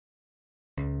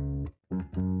Hey,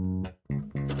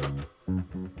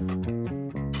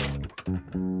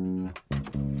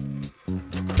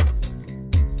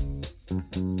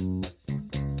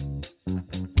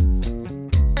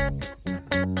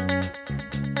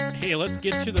 let's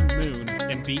get to the moon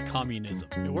and beat communism.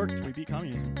 It worked. We beat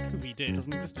communism. We It did.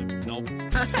 doesn't exist anymore. Nope.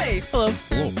 Hi. Hello.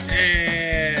 Whoa.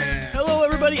 Hello,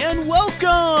 everybody, and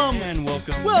welcome. And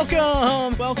welcome.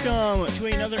 Welcome to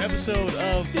another episode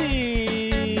of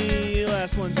the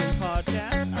Last Ones In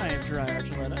podcast. I am Gerard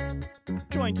Archuleta,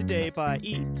 joined today by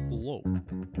E Whoa.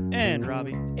 and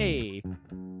Robbie. Hey.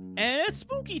 And it's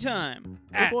spooky time.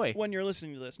 Oh boy. When you're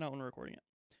listening to this, not when we're recording it.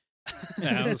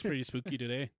 Yeah, that was pretty spooky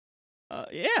today.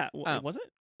 Yeah. Oh. Was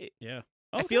it? Yeah.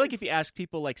 I feel like if you ask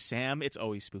people like Sam, it's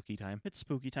always spooky time. it's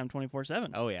spooky time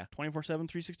 24/7. Oh yeah. 24/7,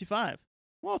 365.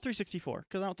 Well, 364,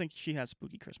 because I don't think she has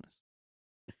spooky Christmas.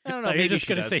 I don't No, know. you're Maybe just she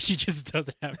gonna does. say she just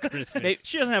doesn't have Christmas.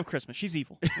 She doesn't have Christmas. She's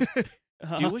evil.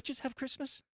 Do witches have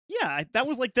Christmas? Yeah, that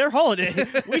was like their holiday.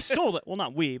 We stole it. Well,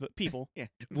 not we, but people.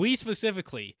 We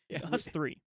specifically. Yeah, us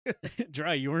three.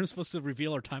 Dry, you weren't supposed to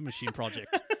reveal our time machine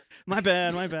project. My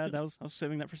bad. I was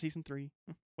saving that for season 3.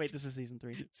 Wait, this is season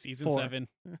 3. Season 4. 7.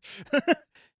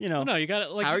 You know, No, you gotta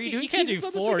like. How are you doing You can't do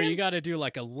seasons on this 4. again? You gotta do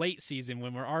like a late season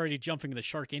when we're already jumping the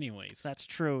shark, anyways. that's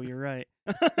true. You're right.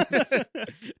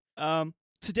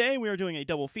 Today we are doing a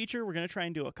double feature. We're going to try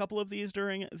and do a couple of these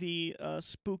during the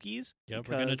spookies. Yep,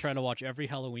 we're gonna because- try to watch every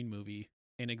Halloween movie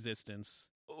in existence.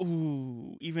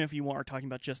 Ooh, even if you are talking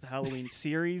about just the Halloween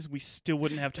series, we still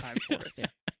wouldn't have time for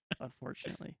it.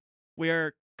 Unfortunately, we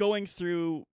are going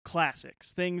through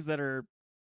classics, things that are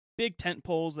big tent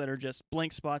poles that are just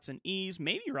blank spots in E's,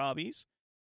 maybe Robbie's.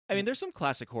 I mean, there's some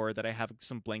classic horror that I have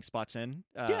some blank spots in.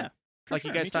 Yeah, for Like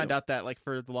sure, you guys me found too. out that like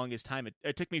for the longest time,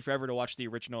 it took me forever to watch the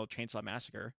original Chainsaw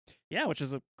Massacre. Yeah, which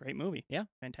is a great movie. Yeah.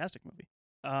 Fantastic movie.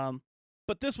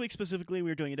 But this week specifically,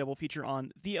 we're doing a double feature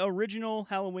on the original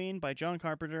Halloween by John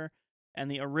Carpenter and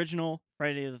the original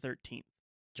Friday the 13th.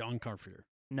 John Carpenter.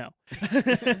 No.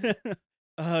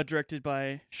 Directed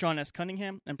by Sean S.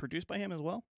 Cunningham and produced by him as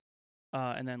well.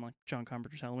 And then, like, John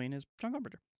Carpenter's Halloween is John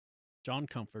Carpenter. John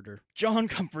Comforter. John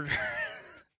Comforter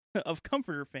of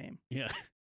Comforter fame. Yeah.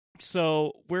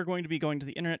 So we're going to be going to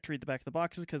the internet to read the back of the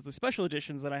boxes because the special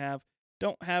editions that I have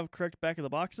don't have correct back of the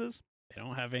boxes They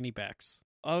don't have any backs.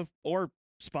 or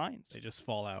spines. They just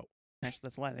fall out. Actually,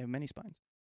 that's a lie. They have many spines.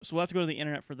 So we'll have to go to the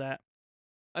internet for that.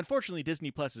 Unfortunately, Disney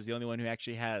Plus is the only one who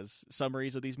actually has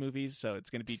summaries of these movies, so it's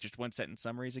going to be just one sentence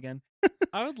summaries again.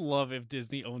 I would love if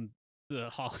Disney owned the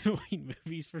Halloween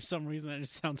movies for some reason. That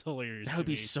just sounds hilarious. That to would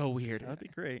be me. so weird. That'd be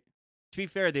great. To be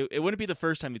fair, it wouldn't be the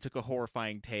first time they took a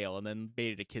horrifying tale and then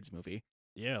made it a kids movie.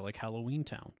 Yeah, like Halloween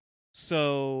Town.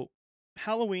 So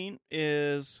Halloween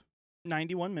is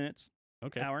 91 minutes,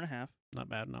 Okay. hour and a half. Not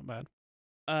bad, not bad.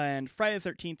 And Friday the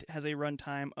 13th has a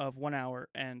runtime of 1 hour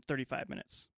and 35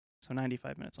 minutes. So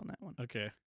 95 minutes on that one.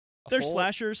 Okay. They're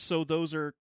slashers, so those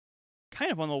are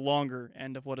kind of on the longer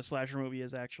end of what a slasher movie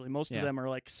is, actually. Most of Yeah. them are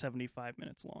like 75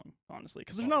 minutes long, honestly.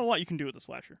 Because there's not a lot you can do with a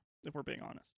slasher, if we're being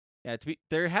honest. Yeah,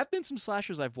 there have been some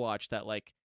slashers I've watched that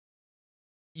like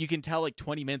you can tell like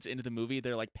 20 minutes into the movie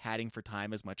they're like padding for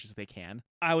time as much as they can.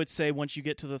 I would say once you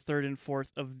get to the third and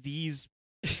fourth of these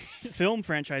film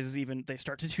franchises, even, they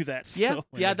start to do that. So. Yeah.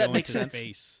 When Yeah, they that go makes into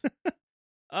sense. Space.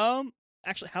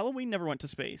 Actually, Halloween never went to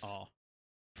space. Oh,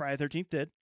 Friday the 13th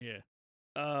did.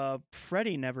 yeah.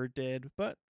 Freddy never did,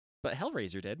 but But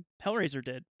Hellraiser did. Hellraiser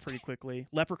did pretty quickly.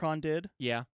 Leprechaun did.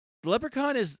 Yeah. The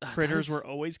Leprechaun is Critters were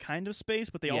always kind of space,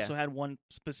 but they Yeah. also had one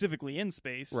specifically in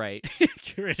space. right.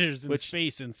 Critters in Which-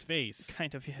 space.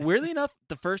 Kind of, yeah. Weirdly enough,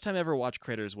 the first time I ever watched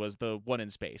Critters was the one in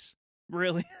space.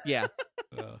 Really? Yeah.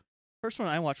 First one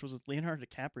I watched was with Leonardo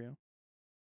DiCaprio.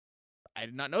 I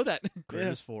did not know that.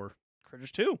 Critters 4.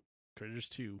 Critters 2. Critters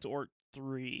 2. Or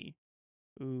 3.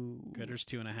 Ooh. Critters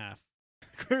 2.5.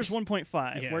 Critters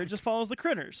 1.5, Yeah. where it just follows the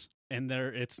critters. And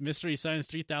it's Mystery Science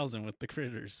 3000 with the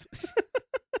critters.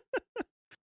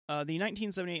 The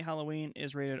 1978 Halloween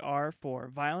is rated R for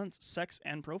violence, sex,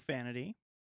 and profanity.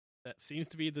 That seems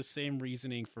to be the same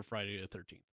reasoning for Friday the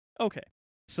 13th. Okay,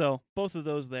 so both of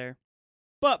those there.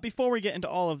 But before we get into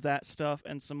all of that stuff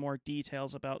and some more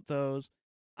details about those,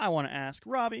 I want to ask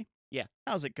Robbie. Yeah.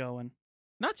 How's it going?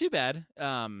 Not too bad.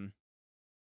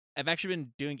 I've actually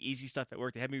been doing easy stuff at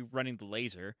work. They had me running the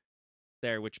laser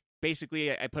there, which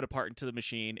basically I put a part into the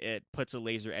machine. It puts a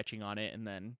laser etching on it, and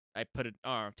then I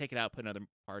take it out, put another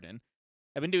part in.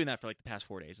 I've been doing that for like the past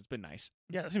 4 days. It's been nice.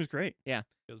 Yeah, that seems great. It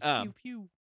goes Um, pew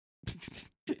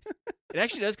pew. It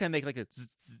actually does kind of make like a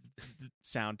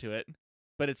sound to it,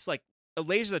 but it's like a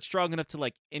laser that's strong enough to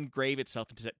like engrave itself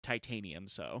into titanium.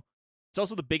 So It's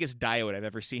also the biggest diode I've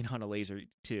ever seen on a laser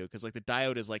too, because like the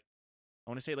diode is like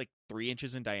I want to say like 3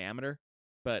 inches in diameter.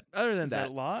 But other than Is that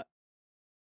a lot?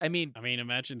 I mean,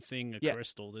 imagine seeing a Yeah.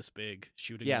 crystal this big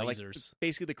shooting yeah, like lasers.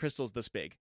 basically the crystal's this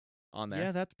big on there.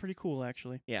 Yeah, that's pretty cool,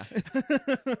 actually. Yeah.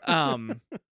 That's weirdly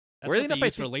what they enough, I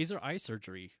use for think- laser eye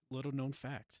surgery. Little known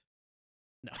fact.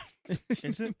 No.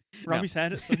 Is it? Robbie's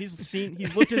had it, so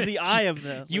he's looked into the eye of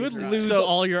the. You would laser eye. lose So-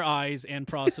 all your eyes and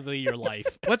possibly your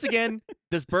life. Once again,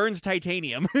 this burns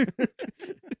titanium.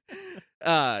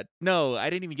 No, I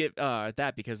didn't even get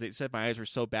that because they said my eyes were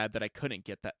so bad that I couldn't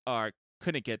get that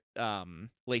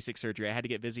LASIK surgery. I had to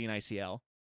get Visi and ICL,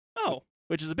 Oh,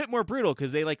 which is a bit more brutal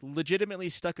because they like legitimately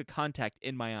stuck a contact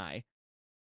in my eye.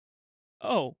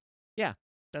 oh, Yeah.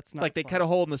 That's not Like they fun. cut a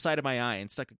hole in the side of my eye and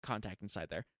stuck a contact inside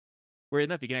there. Weird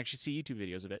enough, you can actually see YouTube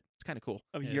videos of it. It's kind of cool.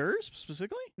 of Yes. yours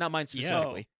specifically. Not mine Yeah.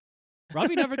 specifically.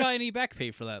 Robbie never got any back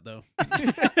pay for that though.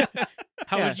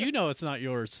 How Yeah. would you know it's not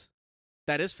yours?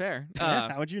 That is fair.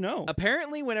 How would you know?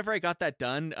 Apparently, whenever I got that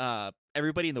done,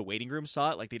 everybody in the waiting room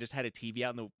saw it. Like they just had a TV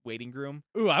out in the waiting room,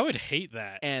 Ooh, I would hate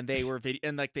that. and they were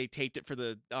and like they taped it for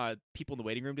the people in the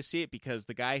waiting room to see it because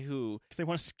the guy who Because they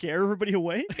want to scare everybody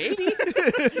away. maybe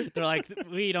They're like,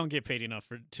 we don't get paid enough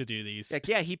to do these. like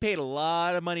he paid a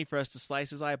lot of money for us to slice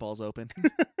his eyeballs open.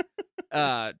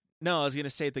 No, I was gonna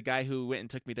say the guy who went and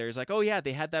took me there is like, oh yeah,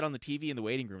 they had that on the TV in the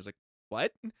waiting room. I was like,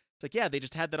 what? It's like, yeah, they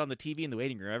just had that on the TV in the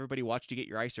waiting room. Everybody watched you get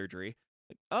your eye surgery.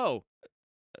 Like, oh,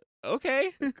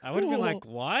 okay. I would have been like,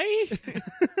 why?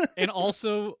 And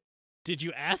also, did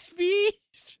you ask me?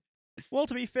 Well,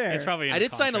 to be fair, It's probably in I the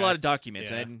did sign a lot of contract.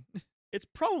 documents, Yeah. and I didn't. it's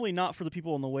probably not for the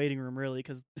people in the waiting room, really,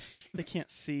 because they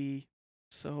can't see.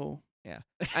 So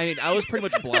I mean, I was pretty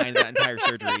much blind that entire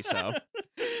surgery, so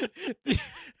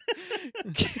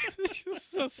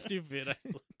So stupid.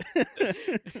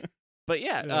 but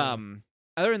yeah, Yeah.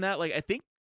 other than that, like I think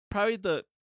probably the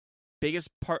biggest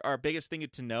thing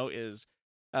to know is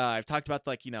I've talked about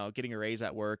like, getting a raise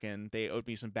at work and they owed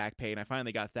me some back pay and I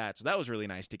finally got that. So that was really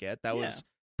nice to get. That Yeah. was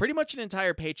pretty much an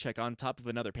entire paycheck on top of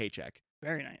another paycheck.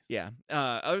 very nice. Yeah.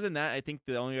 Other than that, I think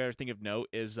the only other thing of note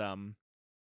is a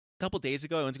couple days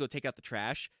ago I went to go take out the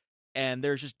trash and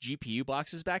there's just GPU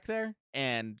boxes back there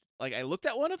and like I looked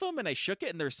at one of them and I shook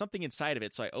it and there's something inside of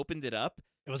it, so I opened it up.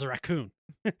 It was a raccoon.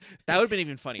 That would have been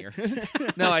even funnier.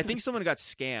 No, I think someone got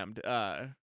scammed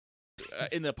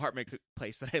in the apartment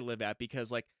place that I live at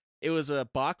because like it was a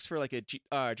box for like a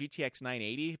GTX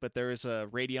 980, but there was a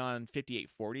Radeon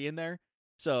 5840 in there.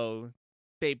 So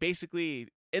they basically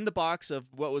in the box of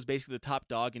what was basically the top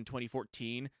dog in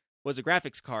 2014 was a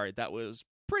graphics card that was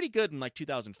pretty good in like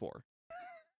 2004.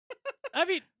 I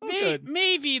mean, good.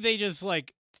 maybe they just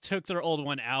like took their old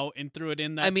one out and threw it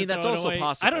in that. I mean, to that's throw it also away.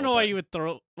 possible, I don't know why but- you would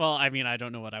throw. Well, I mean, I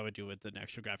don't know what I would do with an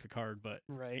extra graphic card, but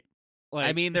Right. like,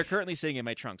 I mean, they're currently sitting in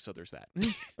my trunk, so there's that.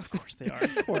 Of course they are.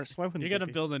 Of course. Why wouldn't you're they gonna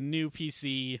be? build a new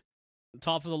PC,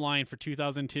 top of the line for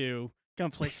 2002. Gonna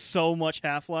play so much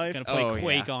Half-Life. Gonna play Oh, yeah.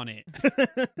 Quake on it.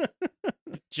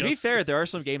 To be fair, there are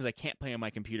some games I can't play on my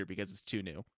computer because it's too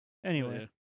new. Anyway,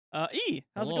 Yeah. E,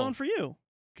 how's it Hello. going for you?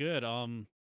 Good.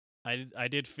 I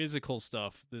did physical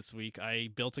stuff this week. I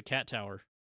built a cat tower.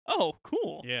 Oh,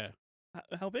 cool. Yeah.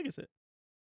 How big is it?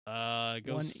 It 1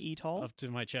 goes E tall. up to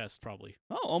my chest probably.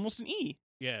 Oh, almost an E.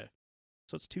 Yeah.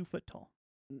 So it's 2 foot tall.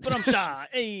 But I'm shy.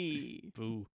 Hey.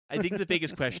 Boo. I think the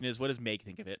biggest question is, what does Meg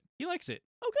think of it? He likes it.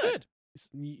 Oh, good.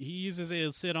 He uses it.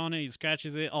 He'll sit on it. He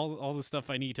scratches it. All the stuff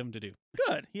I need him to do.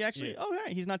 Good. He actually. Yeah. Oh,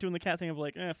 yeah. He's not doing the cat thing of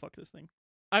like, fuck this thing.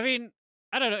 I mean,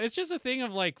 I don't know. It's just a thing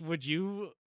of like, would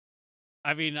you?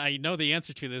 I mean, I know the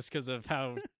answer to this because of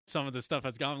how some of the stuff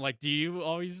has gone. Like, do you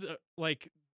always like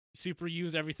super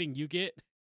use everything you get?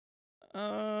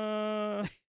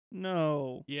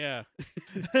 No. Yeah.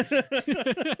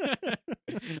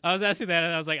 I was asking that,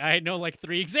 and I was like, I know like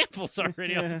 3 examples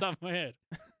already off the Yeah. top of my head.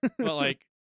 But like,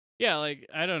 yeah, like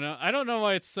I don't know. I don't know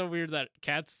why it's so weird that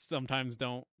cats sometimes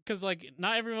don't, because like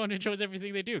not everyone enjoys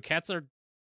everything they do. Cats are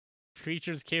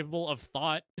creatures capable of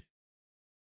thought.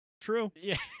 True.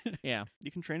 Yeah, Yeah.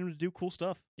 You can train him to do cool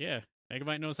stuff. yeah.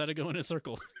 Megabyte knows how to go in a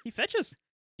circle. He fetches.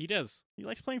 He does. He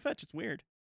likes playing fetch. It's weird.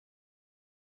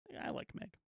 Yeah, I like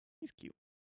Meg. He's cute.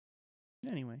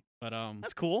 Anyway, But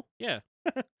that's cool. yeah.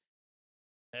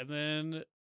 And then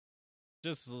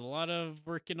just a lot of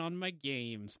working on my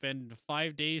game. Spend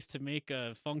 5 days to make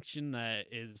a function that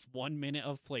is 1 minute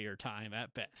of player time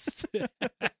at best.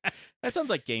 That sounds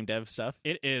like game dev stuff.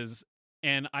 It is.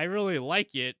 And I really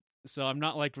like it. So I'm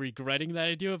not like regretting that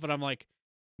I do it, but I'm like,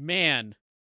 man,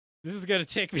 this is going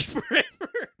to take me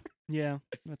forever. Yeah,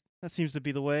 that seems to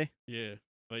be the way. Yeah.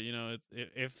 But you know,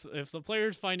 if the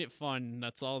players find it fun,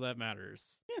 that's all that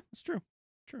matters. Yeah, it's true.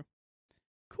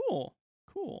 Cool.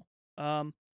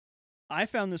 I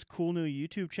found this cool new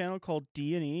YouTube channel called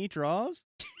D&E Draws.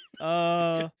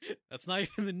 That's not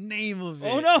even the name of it.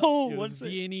 Oh no! It What's was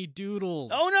D&E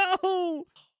Doodles. Oh no!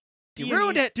 You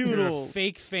ruined it! You're a Doodles.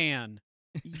 fake fan.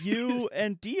 You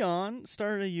and Dion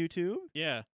started a YouTube.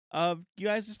 Yeah. You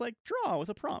guys just like draw with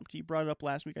a prompt. You brought it up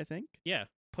last week, I think. Yeah.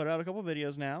 Put out a couple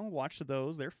videos now. Watch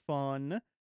those. They're fun.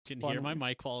 Can Fun hear my one.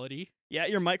 mic quality. Yeah,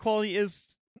 your mic quality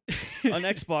is an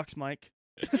Xbox mic.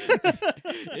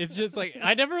 It's just like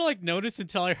I never like noticed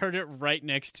until I heard it right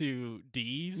next to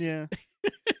D's. Yeah.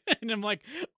 And I'm like,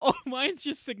 oh, mine's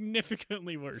just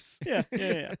significantly worse. Yeah.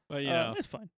 But you know, it's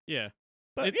fun. yeah.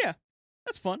 But yeah,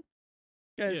 that's fun.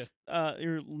 Guys,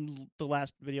 the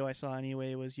last video I saw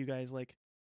anyway was you guys like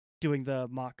doing the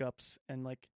mock-ups and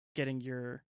like getting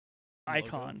your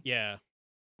icon. Logo. Yeah.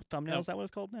 Thumbnail, is that what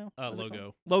it's called now? What's it Logo.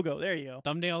 called? Logo, there you go.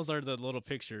 Thumbnails are the little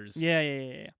pictures.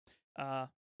 Yeah.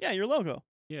 Yeah, your logo.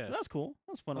 Yeah. That's cool.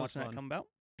 That was fun That was watching fun. that come about.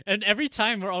 And every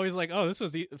time we're always like, oh, this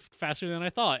was faster than I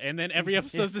thought. And then every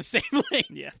episode's the same length.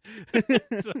 Yeah.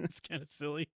 So it's kind of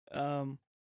silly.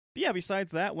 But yeah,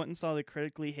 besides that, went and saw the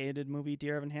critically hated movie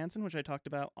Dear Evan Hansen, which I talked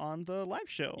about on the live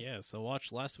show. Yeah, so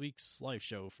watch last week's live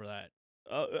show for that.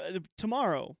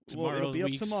 Tomorrow. Well, it'll be up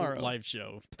Week's tomorrow. live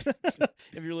show.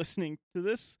 If you're listening to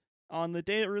this on the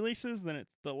day it releases, then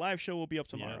the live show will be up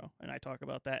tomorrow. And I talk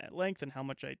about that at length and how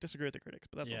much I disagree with the critics.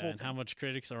 But that's a Yeah, whole and thing. how much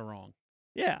critics are wrong.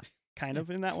 Yeah, kind of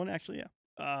in that one, actually, yeah.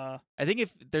 I think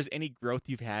if there's any growth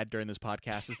you've had during this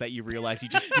podcast is that you realize you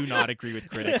just do not agree with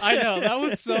critics. I know, that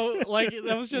was so, like,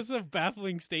 that was just a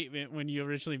baffling statement when you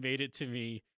originally made it to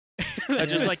me. I just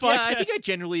This like, yeah, I think I podcast-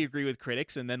 generally agree with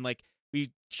critics, and then like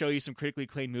we show you some critically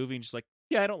acclaimed movie, and just like,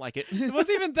 yeah, I don't like it. It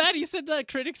wasn't even that. He said that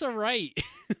critics are right.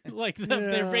 Like,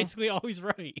 they're Yeah. basically always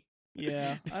right.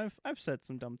 Yeah, I've said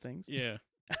some dumb things. Yeah.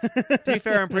 To be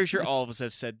fair, I'm pretty sure all of us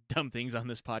have said dumb things on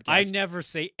this podcast. I never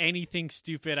say anything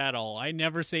stupid at all. I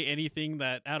never say anything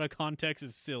that out of context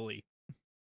is silly.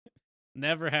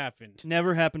 Never happened.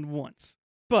 Never happened once.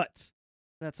 But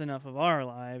that's enough of our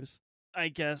lives. I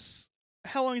guess.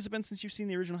 How long has it been since you've seen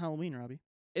the original Halloween, Robbie?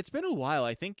 It's been a while.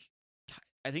 I think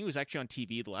it was actually on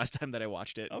TV the last time that I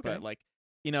watched it. Okay. But like,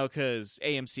 you know, because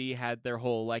AMC had their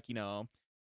whole like, you know,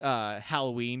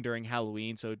 Halloween during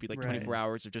Halloween, so it'd be like Right. 24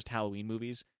 hours of just Halloween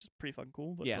movies. Which is pretty fucking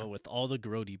cool. But Yeah. But with all the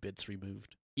grody bits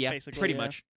removed. Yeah, Basically, pretty yeah.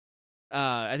 much.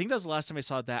 I think that was the last time I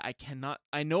saw that.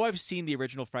 I know I've seen the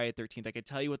original Friday the 13th. I could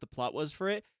tell you what the plot was for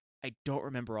it. I don't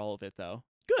remember all of it though.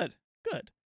 Good.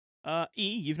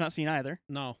 You've not seen either.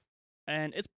 No.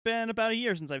 And it's been about a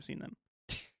year since I've seen them.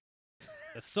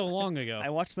 That's so long ago. I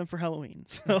watched them for Halloween.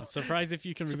 So, I'm surprised if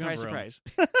you can Surprise, remember 'em. surprise.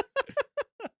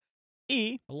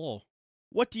 Hello.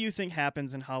 What do you think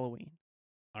happens in Halloween?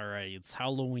 All right, it's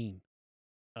Halloween.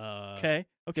 Okay.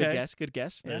 Good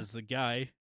guess. Yeah. There's the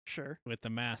guy Sure. with the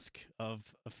mask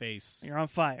of a face. You're on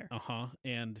fire.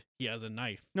 And he has a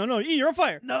knife. No, you're on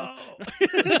fire. No.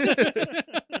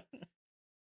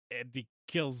 And he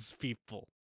kills people.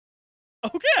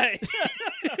 Okay.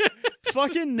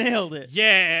 Fucking nailed it.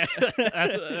 Yeah.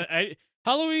 That's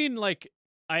Halloween. Like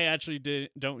I actually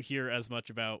don't hear as much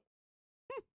about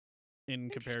in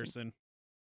comparison.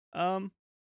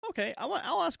 Okay.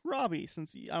 I'll ask Robbie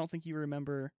since I don't think you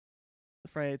remember the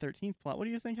Friday the 13th plot. What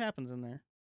do you think happens in there?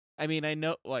 I mean, I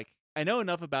know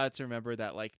enough about it to remember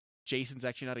that like Jason's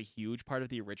actually not a huge part of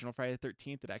the original Friday the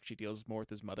 13th. It actually deals more with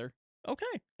his mother. Okay.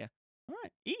 Yeah. All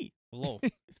right. Hello.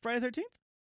 It's Friday the 13th?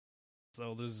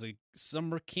 So there's a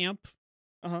summer camp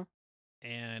Uh-huh.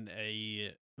 and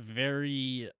a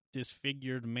very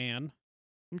disfigured man.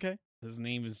 Okay. His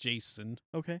name is Jason.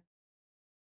 Okay.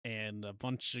 And a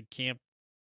bunch of camp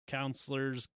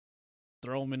counselors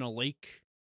throw him in a lake,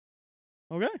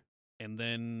 Okay. and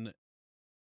then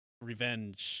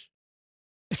revenge.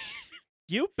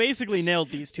 You basically nailed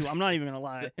these two. I'm not even going to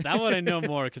lie. That one I know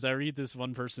more because I read this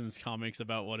one person's comics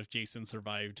about what if Jason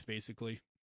survived, basically.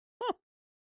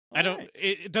 I don't. Alright.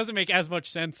 It doesn't make as much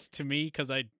sense to me because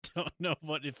I don't know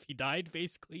what if he died,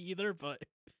 basically either. But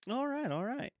All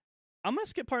right. I'm going to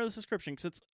skip part of this description because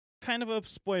it's kind of a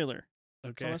spoiler. So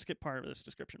I'm okay, going to skip part of this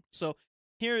description. So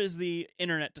here is the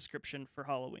internet description for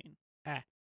Halloween. Ah.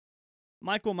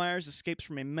 Michael Myers escapes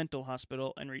from a mental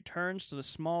hospital and returns to the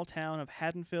small town of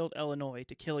Haddonfield, Illinois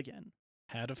to kill again.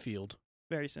 had a field.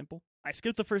 Very simple. I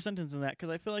skipped the first sentence in that because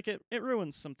I feel like it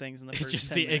ruins some things in the It's first just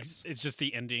 10 the minutes. it's just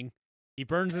the ending. He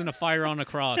burns in a fire on a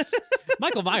cross.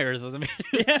 Michael Myers was a man.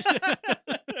 Yeah.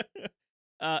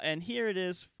 And here it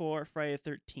is for Friday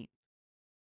the 13th.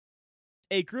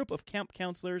 A group of camp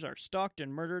counselors are stalked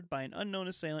and murdered by an unknown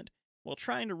assailant while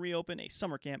trying to reopen a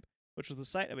summer camp, which was the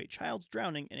site of a child's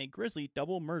drowning in a grisly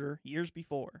double murder years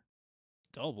before.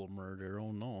 Double murder.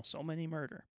 Oh no. So many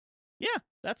murder. Yeah,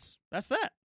 that's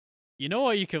that. You know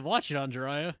what? You could watch it on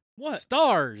Jiraiya. What?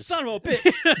 Stars. Son of a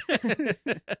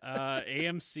bitch.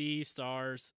 AMC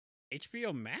Stars.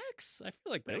 HBO Max. I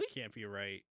feel like that Really? can't be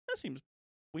right. That seems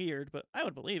weird, but I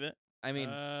would believe it. I mean,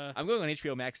 I'm going on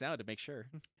HBO Max now to make sure.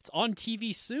 It's on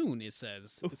TV soon. It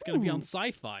says it's going to be on Ooh.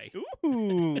 Sci-Fi.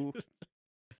 Ooh.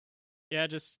 Yeah,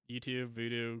 just YouTube,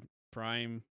 Vudu,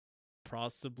 Prime,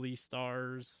 possibly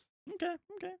Stars. Okay.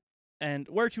 And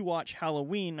where to watch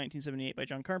Halloween 1978 by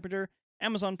John Carpenter,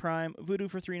 Amazon Prime, Vudu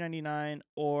for $3.99,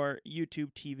 or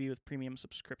YouTube TV with premium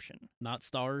subscription. Not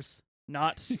Stars.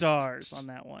 Not stars on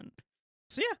that one.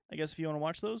 So yeah, I guess if you want to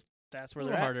watch those, that's A where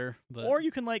little they're at. harder, but Or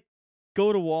you can like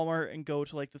go to Walmart and go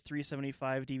to like the $3.75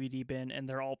 DVD bin, and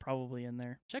they're all probably in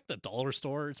there. check the dollar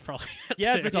store. It's probably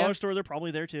Yeah, there. the dollar store, they're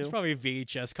probably there It's too. probably a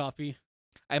VHS copy.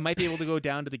 I might be able to go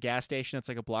down to the gas station that's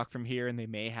like a block from here, and they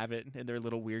may have it in their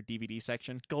little weird DVD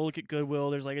section. Go look at Goodwill.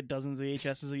 There's like a dozen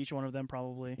VHSs of each one of them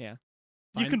probably. Yeah.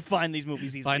 You Find- can find these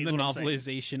movies easily. Find the is what I'm saying.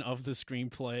 novelization of the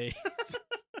screenplay.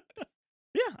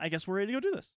 Yeah, I guess we're ready to go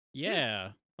do this.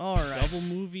 Yeah. All right. Double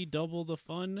movie, double the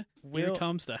fun. Here Will-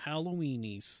 comes the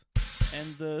Halloweenies.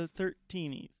 And the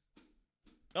 13s.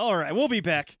 All right, we'll be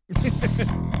back.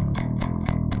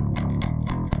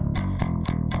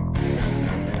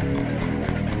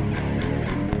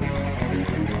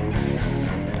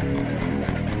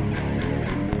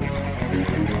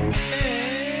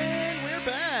 And we're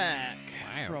back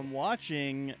Wow. from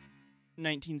watching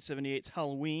 1978's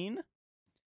Halloween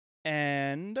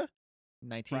and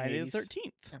 1980s. Friday the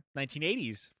 13th. Yeah,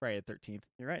 1980s Friday the 13th.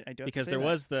 You're right. I do have to Because say there that.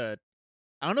 was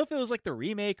I don't know if it was like the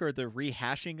remake or the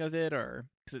rehashing of it, or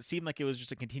because it seemed like it was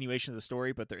just a continuation of the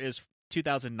story, but there is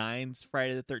 2009's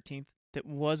Friday the 13th. That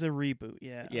was a reboot.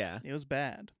 Yeah. Yeah. It was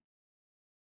bad.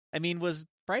 I mean, was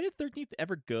Friday the 13th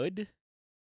ever good?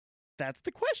 That's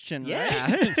the question, Yeah.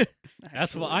 right?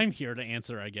 That's what Actually. I'm here to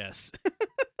answer, I guess.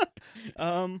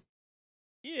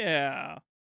 Yeah.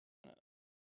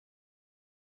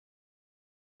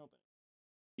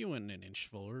 You went an inch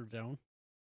forward down.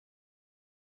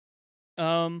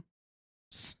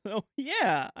 So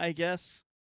yeah, I guess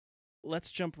let's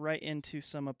jump right into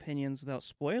some opinions without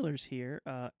spoilers here.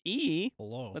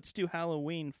 Hello. Let's do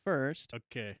Halloween first.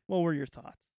 Okay. What were your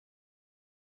thoughts?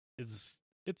 It's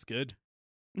good.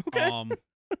 Okay.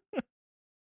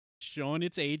 Showing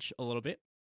its age a little bit,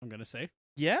 I'm gonna say.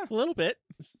 Yeah, A little bit.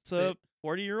 it's a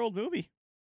 40-year-old movie.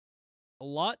 A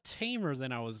lot tamer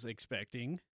than I was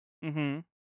expecting. Mm-hmm.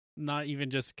 Not even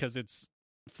just because it's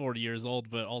 40 years old,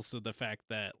 but also the fact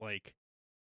that like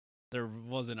there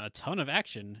wasn't a ton of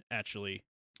action actually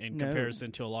in No.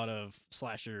 comparison to a lot of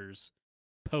slashers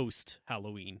post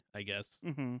Halloween, I guess.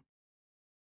 Mm-hmm.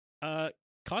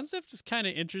 Concept is kind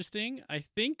of interesting. I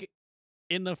think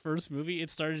in the first movie it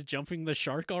started jumping the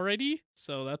shark already,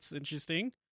 so that's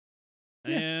interesting.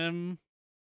 Yeah.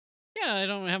 Yeah, I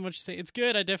don't have much to say. It's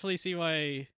good. I definitely see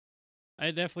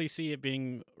it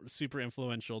being super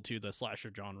influential to the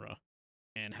slasher genre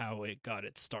and how it got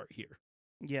its start here.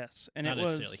 Yes, and Not it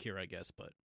was necessarily here, I guess, but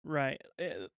right.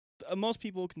 Most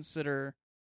people consider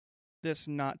this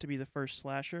not to be the first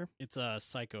slasher. it's a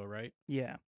Psycho, right?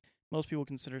 Yeah, most people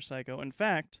consider Psycho. In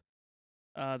fact,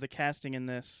 the casting in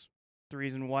this, the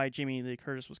reason why Jamie Lee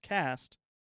Curtis was cast,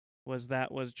 was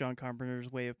John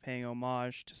Carpenter's way of paying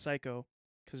homage to Psycho,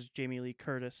 because Jamie Lee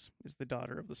Curtis is the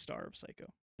daughter of the star of Psycho.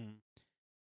 Hmm.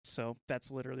 So that's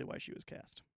literally why she was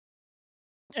cast.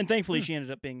 And thankfully, she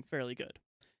ended up being fairly good.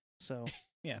 So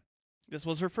Yeah. this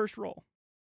was her first role.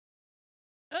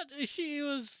 She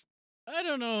was. I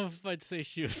don't know if I'd say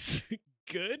she was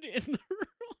good in the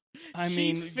role. I She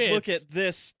mean, look fits. at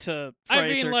this to I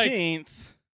Friday mean, like-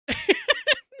 13th.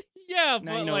 Yeah,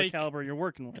 Now but you know like what caliber you're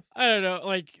working with. I don't know,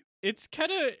 like it's kind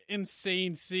of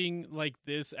insane seeing like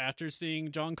this after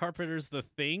seeing John Carpenter's The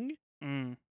Thing.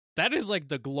 Mm. That is like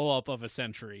the glow up of a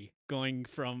century, going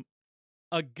from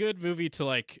a good movie to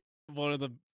like one of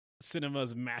the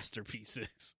cinema's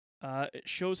masterpieces. It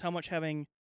shows how much having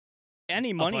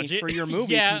any money budget? for your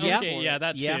movie yeah, can do okay, for yeah, it.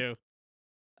 that Yeah. too.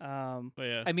 But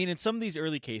yeah, I mean, in some of these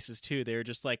early cases too, they're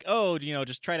just like, oh,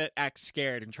 just try to act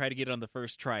scared and try to get it on the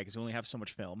first try because we only have so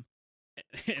much film.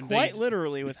 And quite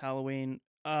literally with Halloween,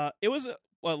 it was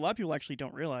what a lot of people actually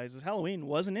don't realize is Halloween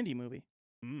was an indie movie.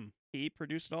 Mm. He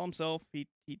produced it all himself. He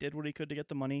did what he could to get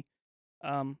the money.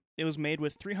 It was made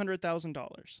with $300,000.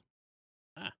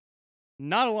 Ah.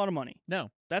 Not a lot of money.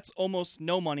 No, That's almost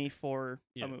no money for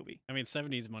Yeah. a movie. I mean,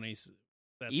 70s money's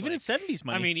that's even like, in 70s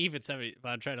money. I mean, even 70. But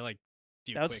I'm trying to like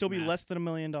do. That would quick still be math. less than $1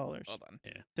 million hold on.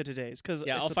 to today's because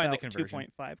Yeah, it's I'll find the about conversion.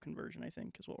 2.5 conversion. I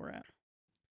think is what we're at.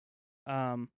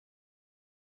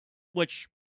 which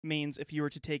means if you were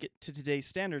to take it to today's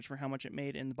standards for how much it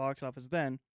made in the box office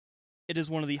then, it is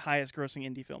one of the highest grossing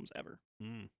indie films ever,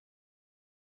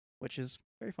 which is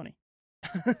very funny.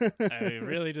 It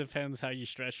really depends how you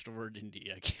stretch the word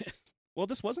indie, I guess. Well,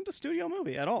 this wasn't a studio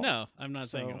movie at all. No, I'm not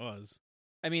saying it So- was.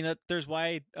 I mean, there's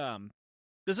why.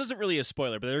 This isn't really a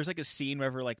spoiler, but there's like a scene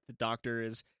wherever like the doctor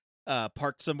is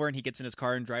parked somewhere and he gets in his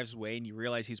car and drives away, and you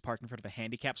realize he's parked in front of a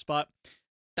handicap spot.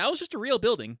 That was just a real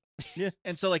building. Yeah.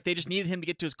 And so like they just needed him to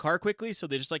get to his car quickly, so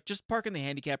they just park in the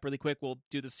handicap really quick. We'll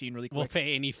do the scene really We'll quick.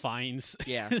 pay any fines.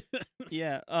 Yeah.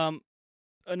 Yeah.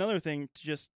 Another thing to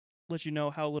just let you know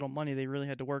how little money they really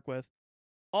had to work with.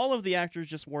 All of the actors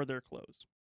just wore their clothes.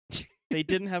 They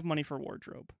didn't have money for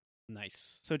wardrobe.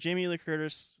 Nice. So Jamie Lee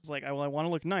Curtis was like, well, I want to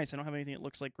look nice. I don't have anything that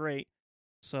looks like great.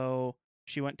 So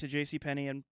she went to JCPenney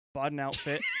and bought an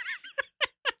outfit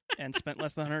and spent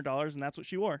less than $100, and that's what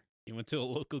she wore. You went to a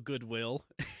local Goodwill.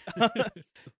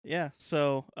 Yeah.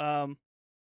 So,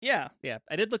 yeah. Yeah,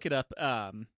 I did look it up.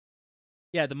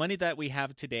 Yeah, the money that we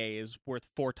have today is worth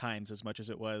 4 times as much as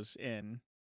it was in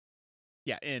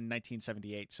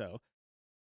 1978. So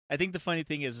I think the funny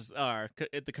thing is the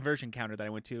conversion counter that I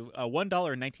went to, $1 in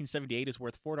 1978 is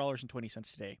worth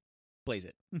 $4.20 today. Blaze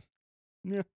it.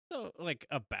 So, like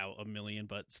about $1 million,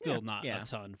 but still not yeah. a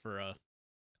ton for a.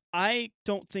 I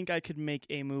don't think I could make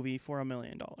a movie for $1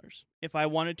 million. If I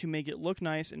wanted to make it look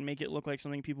nice and make it look like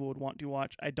something people would want to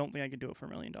watch, I don't think I could do it for $1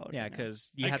 million. Yeah, right now.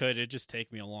 because I could. It'd just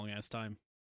take me a long ass time.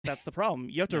 That's the problem.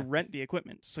 You have to Yeah. rent the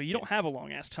equipment, so you don't have a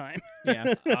long ass time.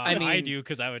 yeah. I mean- do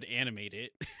because I would animate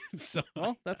it, so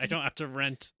Well, that's I don't have to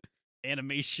rent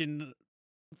animation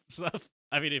stuff.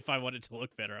 I mean, if I wanted to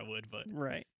look better, I would. But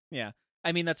Right.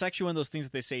 I mean, that's actually one of those things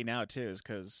that they say now, too, is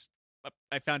because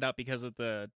I found out because of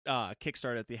the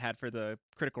Kickstarter that they had for the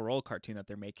Critical Role cartoon that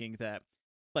they're making that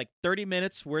like 30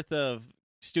 minutes worth of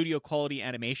studio quality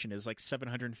animation is like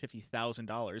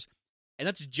 $750,000. And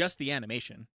that's just the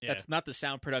animation. Yeah. That's not the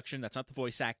sound production. That's not the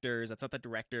voice actors. That's not the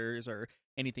directors or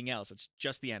anything else. It's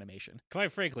just the animation.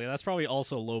 quite frankly, that's probably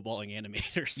also lowballing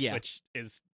animators, Yeah. which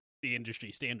is the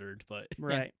industry standard. But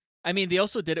Right. I mean, they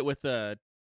also did it with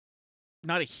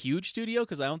not a huge studio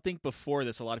because I don't think before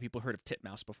this a lot of people heard of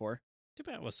Titmouse before.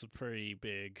 Tibet was pretty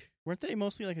big. Weren't they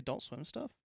mostly like Adult Swim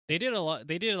stuff? They did a lot.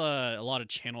 They did a lot of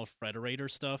Channel Frederator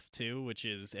stuff too, which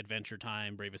is Adventure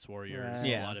Time, Bravest Warriors, Right.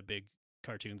 Yeah. a lot of big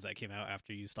cartoons that came out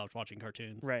after you stopped watching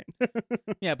cartoons. Right.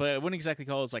 Yeah, but I wouldn't exactly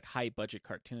call those like high budget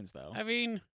cartoons though. I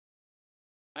mean,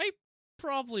 I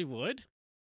probably would.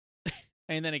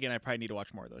 And then again, I probably need to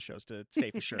watch more of those shows to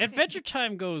say for sure. Adventure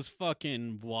Time goes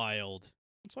fucking wild.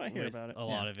 That's why I hear with about it. A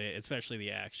lot of it, especially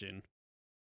the action.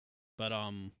 But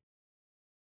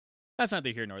That's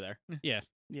neither here nor there. Yeah.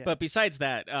 But besides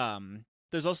that,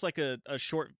 there's also like a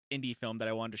short indie film that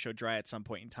I wanted to show Dry at some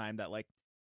point in time that like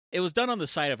it was done on the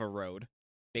side of a road,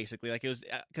 basically. Like it was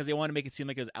because they wanted to make it seem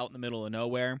like it was out in the middle of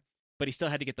nowhere, but he still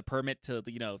had to get the permit to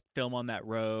film on that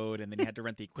road, and then he had to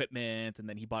rent the equipment, and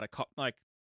then he bought a car. Like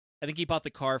I think he bought the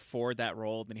car for that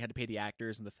role, and then he had to pay the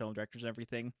actors and the film directors and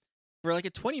everything. For like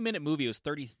a 20-minute movie, it was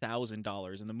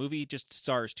 $30,000, and the movie just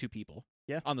stars 2 people.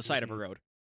 Yeah. On the side of a Mhm. road.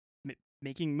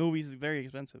 Making movies is very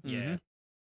expensive. yeah.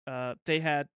 Mhm. They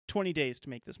had 20 days to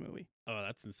make this movie. Oh,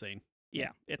 that's insane. Yeah.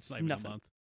 It's It's not even nothing. a month.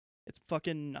 It's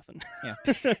fucking nothing. Yeah.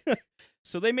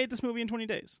 So they made this movie in 20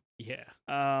 days. Yeah,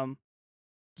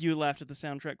 You laughed at the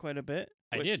soundtrack quite a bit.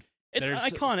 I which- did. It's There's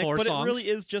iconic, 4 but it really songs.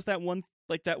 is just that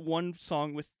one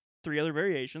song with 3 other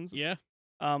variations. Yeah,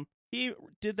 He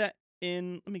did that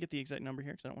in. Let me get the exact number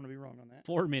here because I don't want to be wrong on that.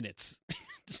 4 minutes.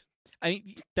 I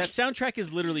mean, that soundtrack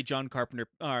is literally John Carpenter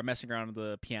messing around with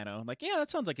the piano. Like, yeah,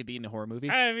 that sounds like it'd be in a horror movie.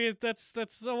 I mean, that's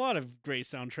a lot of great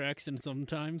soundtracks, and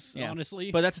sometimes, Yeah.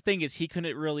 honestly, But that's the thing is he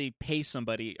couldn't really pay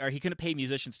somebody, or he couldn't pay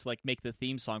musicians to like make the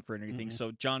theme song for it or anything. Mhm.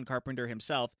 So John Carpenter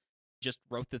himself just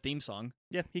wrote the theme song.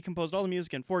 Yeah, he composed all the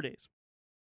music in 4 days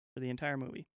for the entire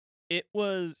movie. It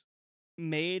was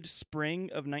made spring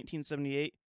of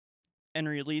 1978 and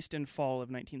released in fall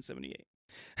of 1978.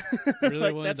 really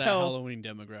Like, wanted that Halloween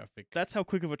demographic. That's how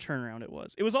quick of a turnaround it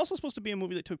was. It was also supposed to be a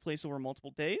movie that took place over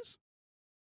multiple days.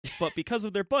 But because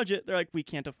of their budget, they're like, we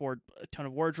can't afford a ton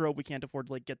of wardrobe. We can't afford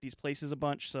to like get these places a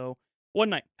bunch. So one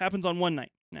night happens on one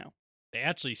night now. They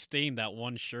actually stained that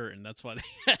one shirt, and that's why they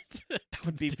had to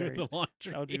would be do very- the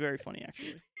laundry. That would be very funny,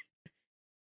 actually.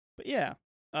 But yeah,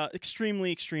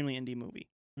 extremely, extremely indie movie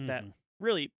that Mhm.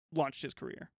 really launched his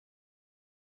career.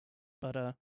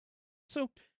 But so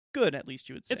good, at least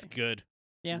you would say. It's good.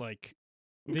 Yeah. Like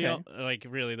Okay. like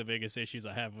really the biggest issues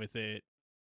I have with it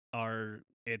are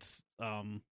its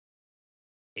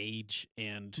age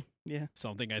and Yeah.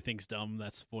 something I think's dumb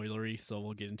that's spoilery, so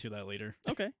we'll get into that later.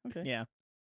 Okay. Okay. Yeah.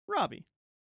 Robbie.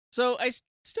 So I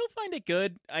still find it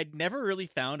good. I'd never really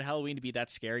found Halloween to be that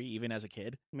scary, even as a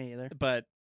kid. Me either. But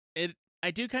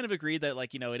I do kind of agree that,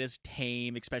 like, it is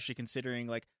tame, especially considering,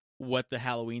 like, what the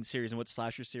Halloween series and what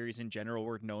slasher series in general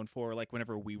were known for, like,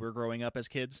 whenever we were growing up as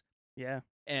kids. Yeah.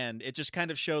 And it just kind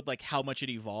of showed, like, how much it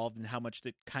evolved and how much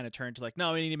it kind of turned to, like,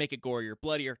 no, we need to make it gorier,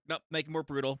 bloodier, no, make it more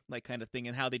brutal, like, kind of thing,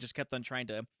 and how they just kept on trying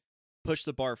to push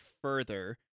the bar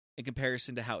further in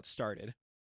comparison to how it started.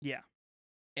 Yeah.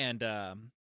 And,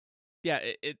 yeah,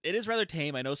 it is rather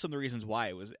tame. I know some of the reasons why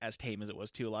it was as tame as it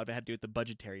was, too. A lot of it had to do with the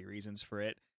budgetary reasons for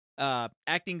it.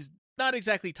 Acting's not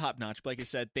exactly top-notch, but like I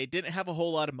said, they didn't have a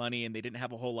whole lot of money, and they didn't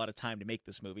have a whole lot of time to make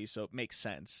this movie, so it makes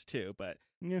sense, too. But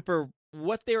for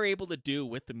what they were able to do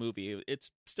with the movie,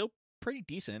 it's still pretty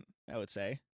decent, I would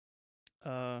say.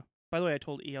 By the way, I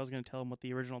told E I was going to tell him what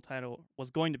the original title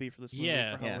was going to be for this movie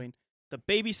Yeah. for Halloween. The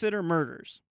Babysitter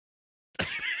Murders.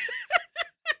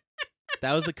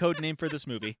 That was the code name for this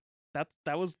movie. That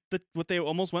was what they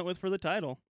almost went with for the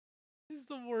title. This is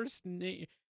the worst name.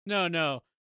 No.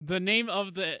 The name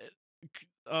of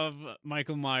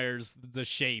Michael Myers, The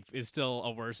Shape, is still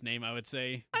a worse name, I would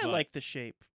say. I but like The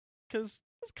Shape because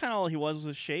that's kind of all he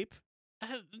was Shape.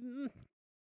 I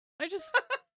just,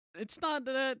 it's not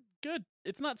that good.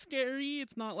 It's not scary.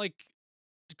 It's not like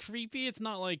creepy. It's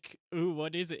not like, ooh,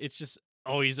 what is it? It's just,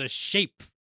 oh, he's a shape.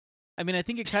 I mean, I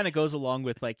think it kind of goes along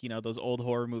with, like, those old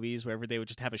horror movies wherever they would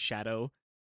just have a shadow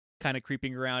kind of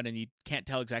creeping around and you can't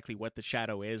tell exactly what the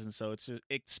shadow is, and so it's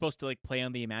supposed to, like, play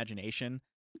on the imagination.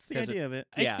 That's the idea of it.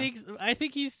 Yeah. I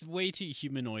think he's way too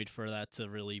humanoid for that to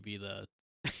really be the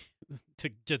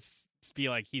to just be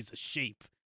like he's a shape.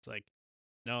 It's like,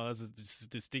 no, that's a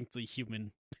distinctly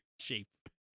human shape.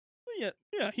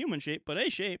 Yeah, human shape, but a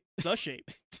shape, the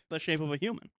shape of a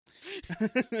human.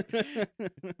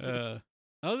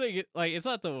 I don't think it's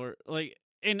not the word, like,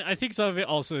 and I think some of it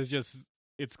also is just,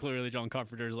 it's clearly John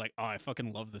Carpenter's like, oh, I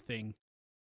fucking love the Thing.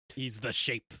 He's the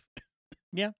shape.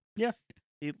 Yeah,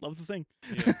 he loves the Thing.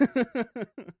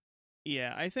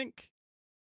 Yeah, I think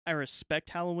I respect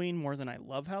Halloween more than I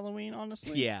love Halloween,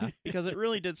 honestly. Yeah. Because it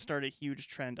really did start a huge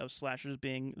trend of slashers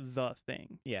being the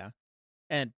thing. Yeah.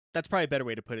 And that's probably a better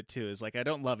way to put it, too, is, like, I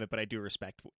don't love it, but I do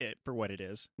respect it for what it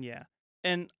is. Yeah.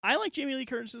 And I like Jamie Lee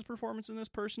Curtis's performance in this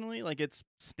personally. Like, it's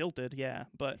stilted, yeah,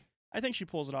 but I think she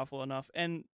pulls it off well enough.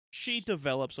 And she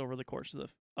develops over the course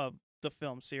of the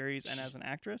film series and as an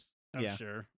actress. I'm Yeah.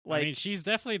 sure. Like- I mean, she's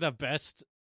definitely the best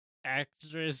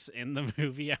actress in the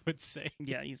movie, I would say.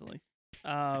 Yeah, easily.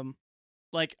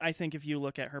 Like, I think if you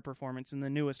look at her performance in the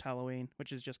newest Halloween,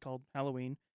 which is just called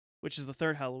Halloween, which is the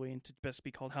third Halloween to best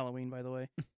be called Halloween, by the way,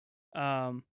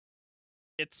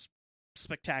 it's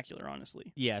spectacular,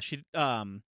 honestly. Yeah, she, I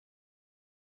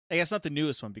guess not the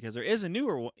newest one, because there is a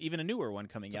newer one, even a newer one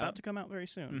coming It's out. about to come out very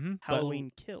soon. Mhm.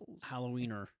 Halloween Kills.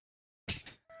 Halloweener.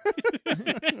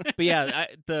 But yeah,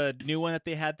 the new one that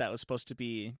they had that was supposed to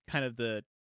be kind of the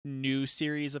new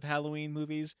series of Halloween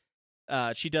movies.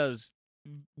 She does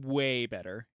way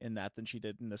better in that than she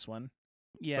did in this one.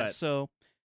 Yeah, But- so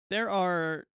there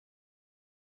are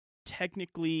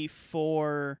technically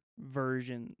four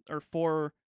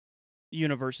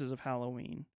universes of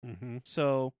Halloween. Mm-hmm.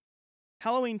 So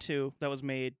Halloween 2 that was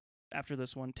made after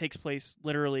this one takes place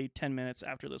literally 10 minutes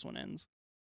after this one ends.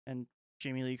 And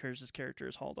Jamie Lee Curtis's character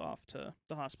is hauled off to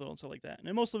the hospital and stuff like that.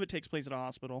 And most of it takes place at a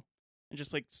hospital and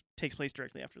just takes place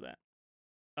directly after that.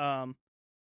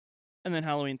 And then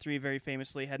Halloween 3 very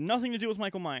famously had nothing to do with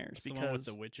Michael Myers It's the because one with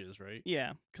the witches, right?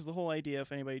 yeah, because the whole idea,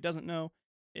 if anybody doesn't know,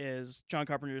 is John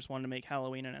Carpenter just wanted to make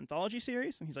Halloween an anthology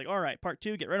series. And he's like, all right, part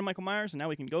 2, get rid of Michael Myers, and now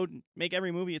we can go make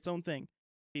every movie its own thing.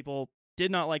 People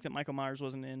did not like that Michael Myers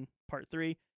wasn't in part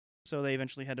 3, so they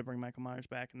eventually had to bring Michael Myers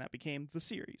back, and that became the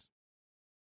series.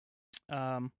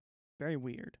 Very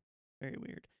weird. Very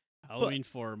weird. Halloween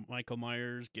 4, Michael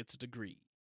Myers gets a degree.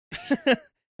 I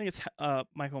think it's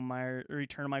Michael Myers,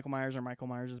 Return of Michael Myers, or Michael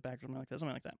Myers is back, or something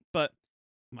like that. But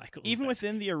Michael, even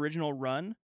within the original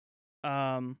run,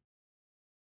 there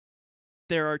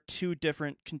are two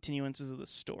different continuances of the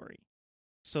story.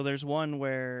 So there's one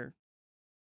where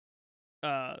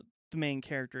the main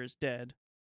character is dead,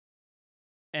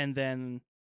 and then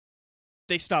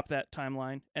they stop that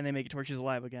timeline and they make it to where she's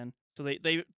alive again. So they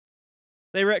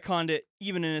retconned it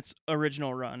even in its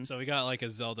original run. So we got like a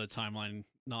Zelda timeline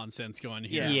nonsense going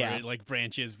here. Yeah. Where it like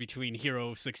branches between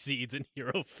hero succeeds and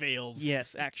hero fails.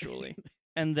 Yes, actually.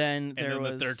 And then And there then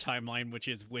was the third timeline, which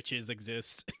is witches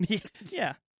exist.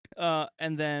 yeah.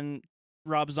 And then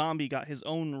Rob Zombie got his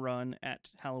own run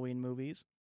at Halloween movies.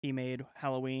 He made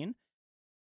Halloween,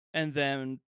 and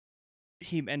then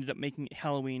he ended up making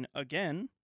Halloween again,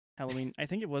 Halloween. I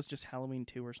think it was just Halloween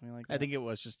 2 or something like that. I think it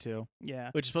was just 2, Yeah.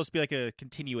 which is supposed to be like a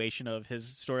continuation of his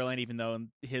storyline, even though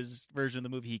in his version of the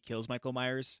movie he kills Michael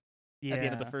Myers Yeah. at the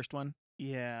end of the first one.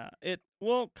 Yeah.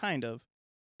 Well, kind of.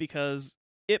 Because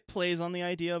it plays on the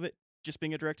idea of it just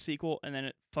being a direct sequel, and then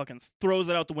it fucking throws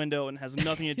it out the window and has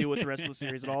nothing to do with the rest of the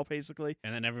series at all, basically.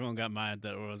 And then everyone got mad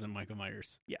that it wasn't Michael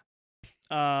Myers.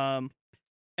 And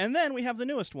then we have the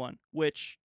newest one,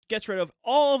 which gets rid of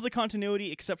all of the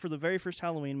continuity except for the very first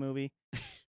Halloween movie.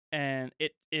 And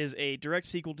it is a direct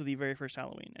sequel to the very first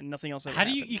Halloween, and nothing else ever How do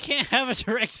happened. you can't have a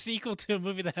direct sequel to a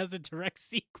movie that has a direct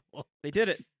sequel? They did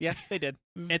it. Yeah, they did.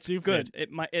 This is It's stupid.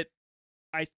 good.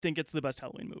 I think it's the best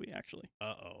Halloween movie, actually.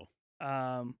 Uh-oh.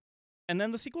 And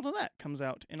then the sequel to that comes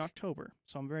out in October,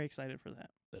 so I'm very excited for that.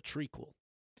 The trequel.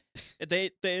 It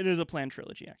is a planned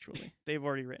trilogy, actually. They've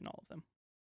already written all of them.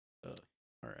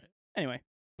 All right. Anyway,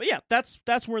 but yeah, that's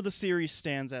where the series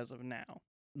stands as of now.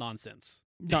 Nonsense.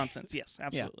 Nonsense, yes,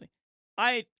 absolutely.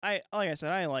 I like I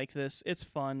said, I like this. It's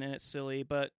fun and it's silly,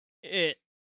 but it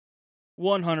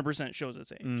 100% shows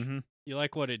its age. Mm-hmm. You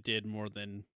like what it did more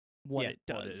than What Yeah, it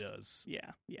does. what it does.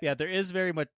 Yeah, yeah. Yeah, there's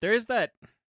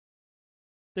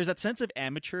that sense of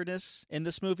amateurness in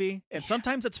this movie, and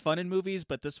sometimes it's fun in movies,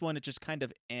 but this one, it just kind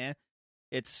of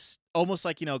It's almost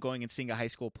like, going and seeing a high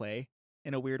school play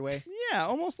in a weird way. Yeah,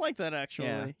 almost like that, actually.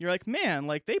 Yeah. You're like, man,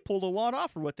 like they pulled a lot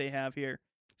off for what they have here.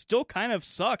 Still kind of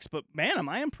sucks, but man, am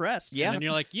I impressed. Yeah. And then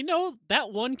you're like,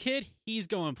 that one kid, he's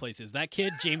going places. That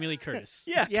kid, Jamie Lee Curtis.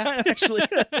 Yeah, Yeah. kind of, actually.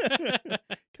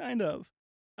 Kind of.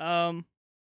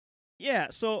 Yeah,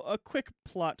 so a quick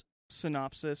plot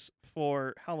synopsis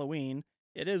for Halloween.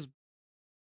 It is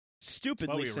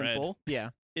stupidly we read. simple. Yeah.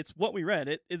 It's what we read.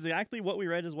 It's exactly what we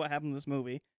read is what happened in this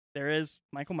movie. There is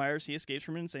Michael Myers. He escapes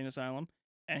from an insane asylum,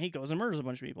 and he goes and murders a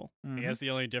bunch of people. I guess the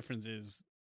only difference is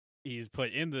he's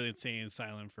put in the insane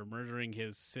asylum for murdering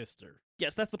his sister.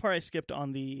 Yes, that's the part I skipped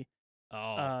on the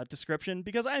Oh. description,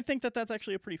 because I think that's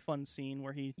actually a pretty fun scene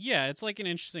where he... Yeah, it's like an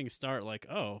interesting start. Like,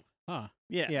 oh, huh.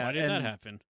 Yeah. Yeah. Why did that and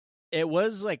happen? It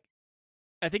was like,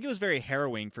 I think it was very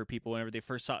harrowing for people whenever they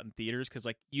first saw it in theaters, because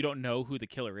like you don't know who the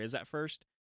killer is at first,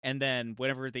 and then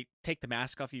whenever they take the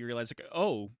mask off, you realize like,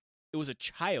 oh, it was a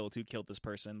child who killed this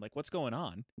person. Like, what's going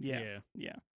on? Yeah.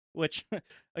 Which,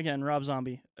 again, Rob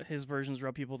Zombie, his versions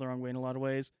rub people the wrong way in a lot of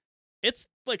ways. It's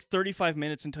like 35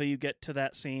 minutes until you get to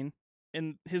that scene.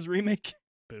 In his remake,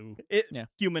 Boo. it Yeah.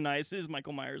 humanizes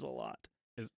Michael Myers a lot.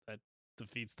 That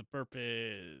defeats the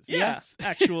purpose. Yeah,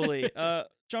 actually.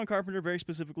 John Carpenter very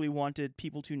specifically wanted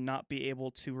people to not be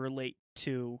able to relate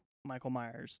to Michael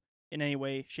Myers in any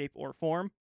way, shape, or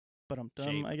form. But I'm dumb,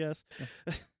 Shape. I guess.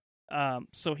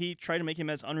 So he tried to make him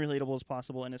as unrelatable as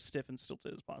possible and as stiff and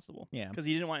stilted as possible. Yeah. Because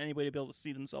he didn't want anybody to be able to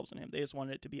see themselves in him. They just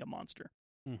wanted it to be a monster.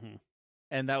 Mm-hmm.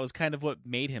 And that was kind of what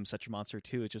made him such a monster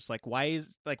too. It's just like, why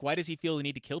does he feel the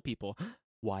need to kill people?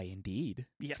 Why indeed?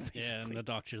 Yeah, Yeah, basically. and the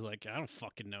doctor's like, I don't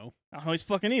fucking know. Oh, he's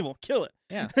fucking evil. Kill it.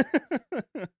 Yeah.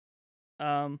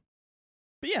 But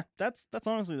yeah, that's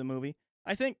honestly the movie.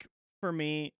 I think for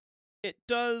me, it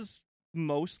does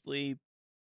mostly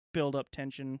build up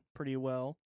tension pretty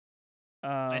well.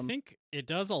 I think it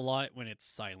does a lot when it's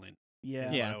silent. Yeah.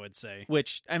 Is Yeah. what I would say.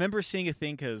 Which I remember seeing a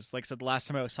thing because, like I said, the last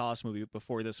time I saw this movie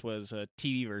before this was a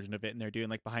TV version of it, and they're doing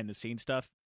like behind the scenes stuff.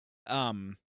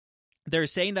 They're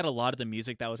saying that a lot of the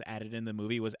music that was added in the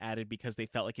movie was added because they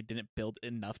felt like it didn't build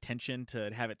enough tension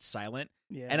to have it silent.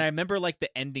 Yeah. And I remember like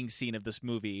the ending scene of this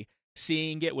movie,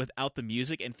 seeing it without the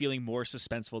music and feeling more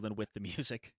suspenseful than with the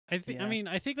music. I think. Yeah. I mean,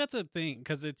 I think that's a thing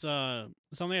because it's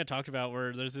something I talked about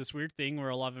where there's this weird thing where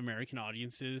a lot of American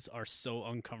audiences are so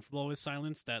uncomfortable with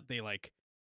silence that they like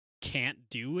can't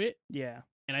do it, Yeah.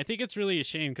 and I think it's really a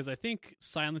shame because I think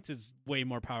silence is way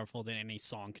more powerful than any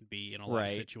song can be in a lot of Right.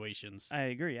 situations. I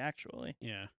agree, actually.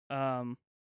 Yeah,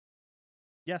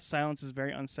 Yeah, silence is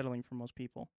very unsettling for most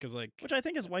people, because like which I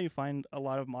think is why you find a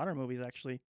lot of modern movies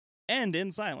actually end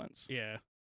in silence. yeah,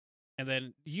 and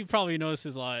then you probably notice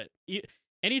this a lot.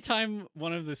 Anytime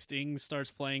one of the stings starts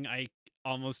playing, I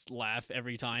almost laugh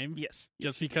every time. Yes.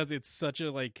 Just because it's such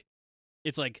a like,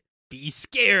 it's like be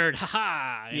scared,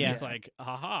 haha. And Yeah. it's like,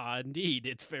 haha, indeed,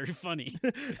 it's very funny.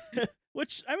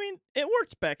 Which, I mean, it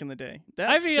worked back in the day. That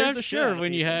I mean, scared I'm the shit out sure of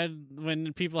when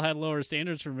people. people had lower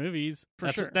standards for movies, For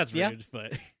that's, sure. that's Yeah. rude,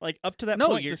 but Like, up to that No,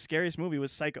 point, you're- the scariest movie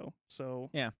was Psycho. So,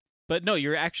 But no,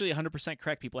 you're actually 100%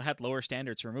 correct. People had lower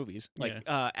standards for movies. Like,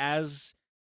 as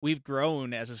we've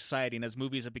grown as a society and as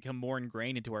movies have become more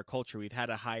ingrained into our culture, we've had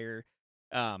a higher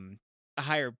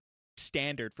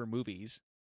standard for movies.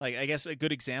 Like, I guess a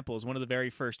good example is one of the very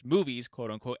first movies,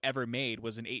 quote unquote, ever made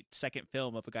was an 8-second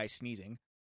film of a guy sneezing,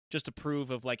 just to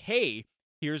prove of like, hey,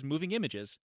 here's moving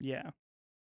images. yeah.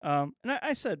 And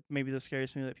I said maybe the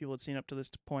scariest movie that people had seen up to this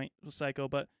point was Psycho,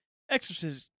 but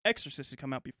Exorcist had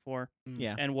come out before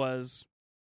Yeah. and was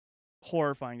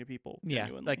horrifying to people. Yeah.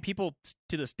 Genuinely. Like people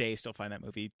to this day still find that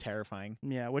movie terrifying.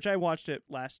 Yeah, which I watched it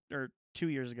 2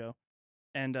 years ago,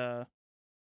 and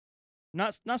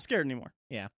not scared anymore.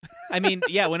 Yeah. I mean,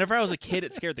 yeah, whenever I was a kid,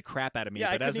 it scared the crap out of me.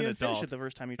 Yeah, but I as couldn't an even finish adult, it the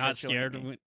first time you tried Not showing scared. it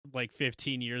me. Like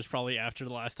 15 years probably after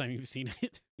the last time you've seen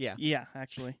it. Yeah,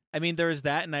 actually. I mean, there was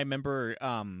that, and I remember,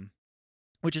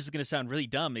 which is going to sound really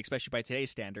dumb, especially by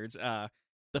today's standards.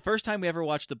 The first time we ever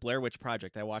watched the Blair Witch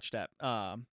Project, I watched that.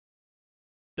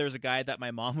 There was a guy that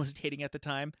my mom was dating at the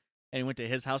time, and he went to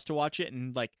his house to watch it,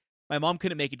 and like my mom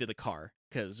couldn't make it to the car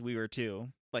because we were too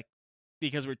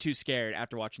scared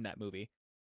after watching that movie.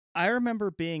 I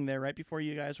remember being there right before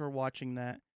you guys were watching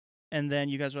that, and then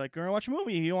you guys were like, "We're gonna watch a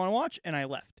movie. You want to watch?" And I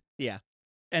left. Yeah,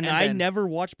 And And I then- never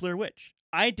watched Blair Witch.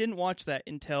 I didn't watch that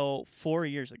until 4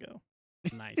 years ago.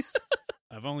 Nice.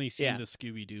 I've only seen Yeah. the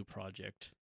Scooby-Doo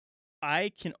Project.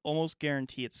 I can almost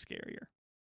guarantee it's scarier.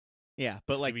 yeah,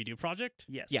 but like, Scooby-Doo Project?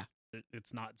 Yes. Yeah.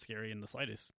 It's not scary in the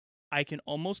slightest. I can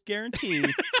almost guarantee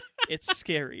it's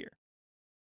scarier.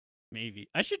 Maybe.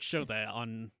 I should show that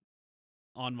on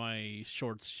my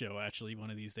shorts show actually one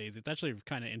of these days. It's actually a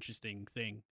kind of interesting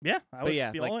thing. Yeah, I would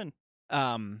yeah, be like- all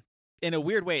in. in a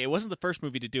weird way, it wasn't the first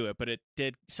movie to do it, but it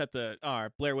did set the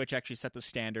Blair Witch actually set the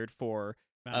standard for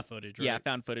Found footage, right? yeah,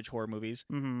 found footage horror movies.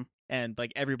 Mm-hmm. And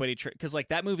like everybody because like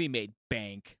that movie made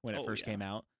bank when it Oh, first yeah. came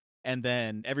out, and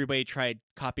then everybody tried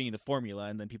copying the formula,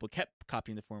 and then people kept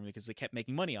copying the formula because they kept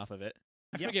making money off of it.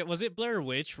 I Yep. forget, was it Blair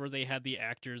Witch where they had the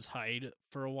actors hide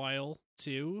for a while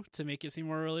too to make it seem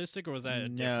more realistic, or was that a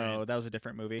No, different? that was a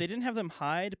different movie. They didn't have them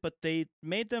hide, but they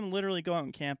made them literally go out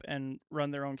and camp and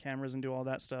run their own cameras and do all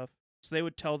that stuff. So they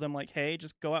would tell them like, "Hey,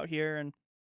 just go out here and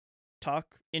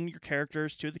talk in your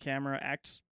characters to the camera,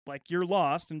 act like you're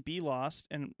lost and be lost."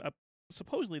 And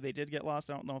supposedly they did get lost.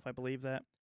 I don't know if I believe that,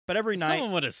 but every night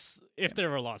Someone would have, if they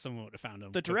were lost, someone would have found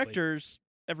them. the quickly. directors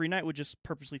every night would just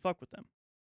purposely fuck with them.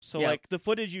 So Yeah. like the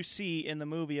footage you see in the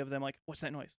movie of them like, "What's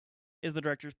that noise?" is the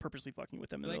directors purposely fucking with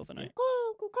them in the middle of the night.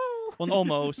 Well,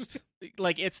 Almost.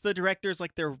 like it's the directors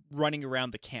like they're running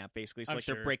around the camp basically. So I'm like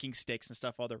they're sure. breaking sticks and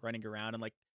stuff while they're running around and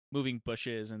like moving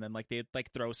bushes, and then like they'd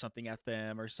like throw something at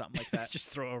them or something like that. Just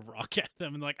throw a rock at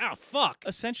them and like, oh fuck.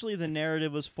 Essentially, the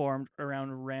narrative was formed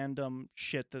around random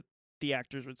shit that the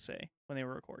actors would say when they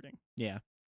were recording. Yeah.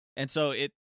 And so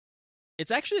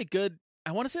it's actually a good,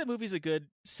 I want to say that movie's a good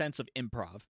sense of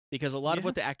improv because a lot of Yeah.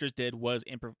 what the actors did was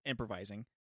improvising.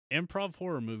 Improv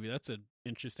horror movie. That's an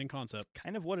interesting That's concept.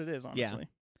 kind of what it is, Yeah. honestly.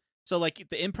 So like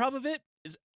the improv of it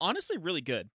is honestly really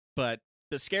good, but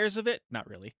the scares of it, not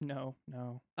really. No.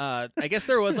 I guess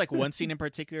there was like one scene in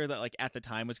particular that like at the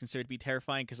time was considered to be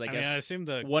terrifying because I I guess mean, I assume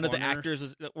the one of the corner- actors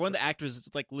is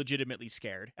like legitimately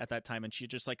scared at that time, and she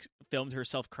just like filmed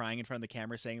herself crying in front of the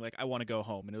camera saying like I want to go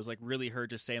home, and it was like really her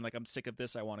just saying like I'm sick of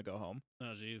this, I want to go home.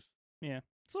 Oh jeez.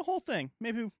 It's a whole thing.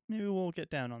 Maybe we'll get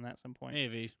down on that at some point.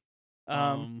 Maybe.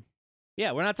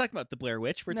 Yeah, we're not talking about the Blair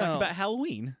Witch, we're talking No. about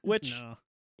Halloween. Which, no.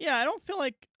 yeah, I feel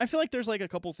like there's like a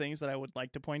couple things that I would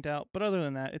like to point out, but other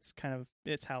than that,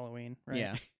 it's Halloween, right?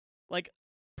 Yeah. Like,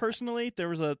 personally, there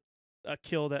was a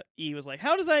kill that E was like,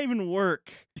 "How does that even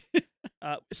work?"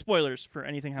 Spoilers for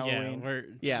anything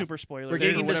Halloween. Yeah. Super spoilers. We're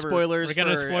getting into Whatever. spoilers. We're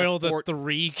gonna for, spoil the for-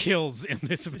 3 kills in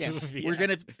this Yes. movie. We're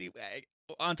gonna.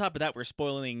 On top of that, we're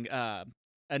spoiling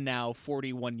a now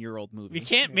 41-year-old movie. We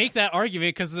can't Yeah. make that argument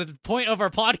because the point of our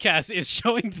podcast is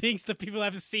showing things to people who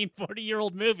haven't seen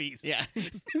 40-year-old movies. Yeah.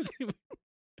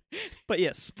 But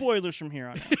yes, spoilers from here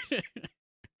on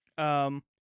out.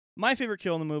 My favorite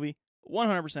kill in the movie,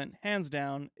 100%, hands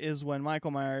down, is when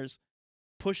Michael Myers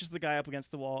pushes the guy up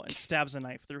against the wall and stabs a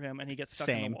knife through him, and he gets stuck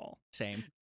in Same. the wall. Same.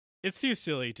 It's too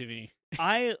silly to me.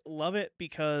 I love it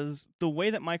because the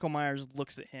way that Michael Myers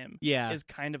looks at him Yeah. is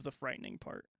kind of the frightening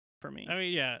part for me. I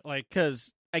mean, yeah, like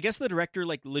Because I guess the director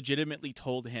like legitimately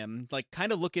told him like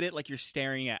kind of look at it like you're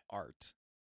staring at art,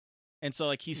 and so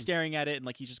like he's staring at it and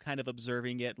like he's just kind of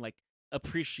observing it and like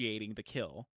appreciating the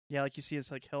kill. Yeah, like you see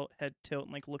his like head tilt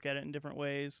and like look at it in different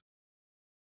ways.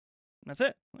 And that's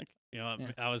it. Like, you know,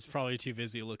 Yeah. I was probably too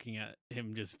busy looking at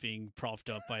him just being propped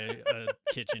up by a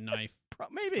kitchen knife.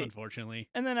 maybe. Unfortunately.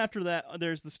 And then after that,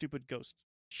 there's the stupid ghost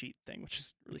sheet thing, which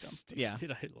is really dumb. Yeah.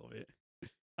 Stupid, I love it.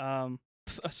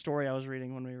 A story I was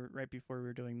reading when we were right before we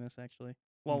were doing this, actually,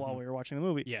 while Mm-hmm. we were watching the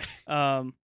movie, Yeah.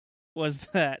 was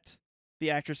that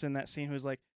the actress in that scene who was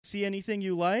like, "See anything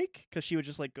you like?" Because she would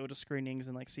just like go to screenings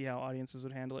and like see how audiences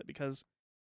would handle it. Because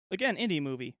again, indie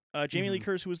movie. Jamie Lee Mhm.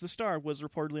 Curtis, who was the star, was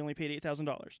reportedly only paid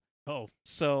 $8,000. Oh,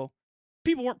 So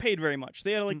people weren't paid very much.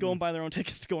 They had to like go Mm-mm. and buy their own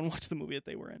tickets to go and watch the movie that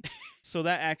they were in. So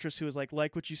that actress who was like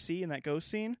what you see in that ghost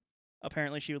scene,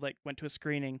 apparently she would went to a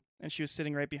screening and she was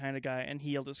sitting right behind a guy and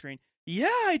he yelled at the screen, "Yeah,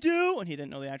 I do," and he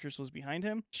didn't know the actress was behind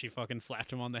him. She fucking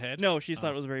slapped him on the head. No, she just Oh.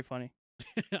 thought it was very funny.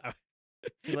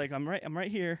 She's like, I'm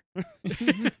right here.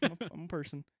 I'm a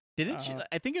person. Didn't she?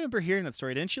 I think I remember hearing that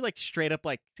story. Didn't she straight up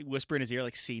whisper in his ear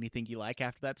see anything you like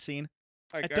after that scene?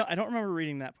 I don't remember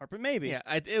reading that part, but maybe. Yeah,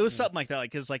 it was something like that.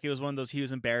 Because it was one of those. He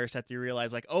was embarrassed after you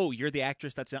realize oh, you're the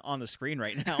actress that's on the screen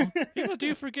right now. People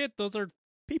do forget those are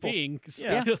People. beings.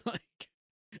 Yeah.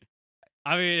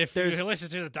 I mean, if There's- you listen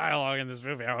to the dialogue in this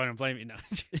movie, I wouldn't blame you. No.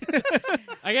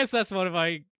 I guess that's one of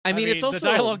my. I mean, it's also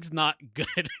the dialogue's not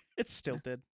good. It's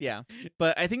stilted. Yeah,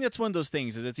 but I think that's one of those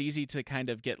things. Is it's easy to kind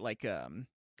of get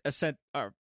a sense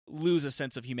or lose a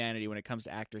sense of humanity when it comes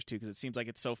to actors too, because it seems like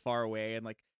it's so far away and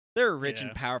there are rich Yeah.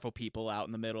 and powerful people out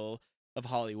in the middle of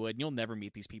Hollywood, and you'll never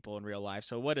meet these people in real life.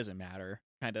 So what does it matter?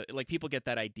 Kind of people get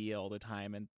that idea all the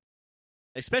time, and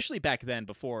especially back then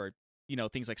before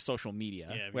things like social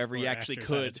media, Yeah, wherever you before actually actors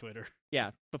had a could. Twitter.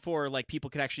 Yeah, before people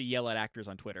could actually yell at actors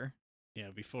on Twitter. Yeah,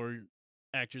 before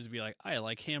actors would be like, "I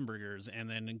like hamburgers," and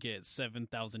then get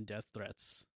 7,000 death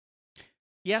threats.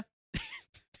 Yeah.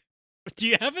 Do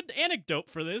you have an anecdote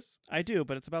for this? I do,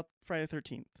 but it's about Friday the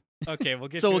 13th. Okay, we'll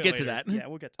get. So to we'll it get to later. that. Yeah,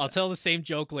 we'll get to I'll that. tell the same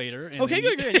joke later. And Okay,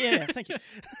 then good. Yeah, thank you.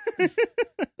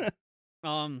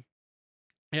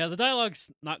 Yeah, the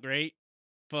dialogue's not great,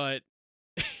 but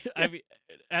I mean,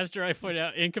 as I pointed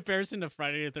out, in comparison to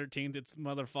Friday the 13th, it's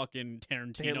motherfucking They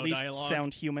Tarantino at least dialogue.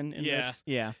 sound human in Yeah. this.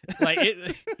 Yeah, Like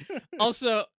it.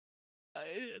 Also,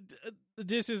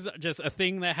 this is just a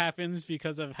thing that happens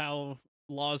because of how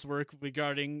laws work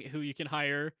regarding who you can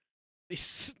hire.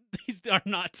 These are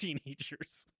not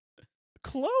teenagers.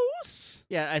 Close.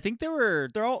 yeah. I think there were.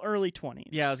 They're all early 20s.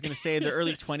 Yeah, I was gonna say in the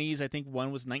early 20s. I think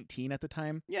one was 19 at the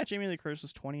time. Yeah, Jamie Lee Curtis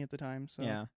was 20 at the time, so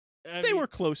Yeah. I they mean, were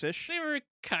close-ish. They were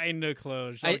kind of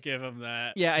close. I'll give them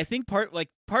that. Yeah, I think part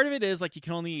of it is you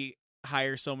can only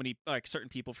hire so many certain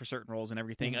people for certain roles and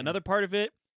everything. Mhm. Another part of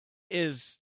it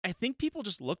is I think people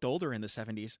just looked older in the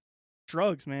 70s.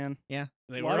 Drugs, man.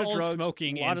 They lot were of all drugs,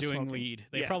 smoking lot and of doing smoking. weed.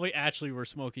 They Yeah. probably actually were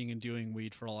smoking and doing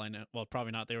weed for all I know. Well,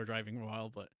 probably not. They were driving a while,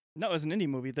 but No, as an indie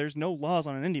movie, there's no laws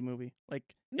on an indie movie.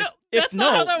 no, if that's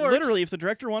not how that works. Literally, if the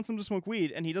director wants them to smoke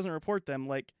weed and he doesn't report them,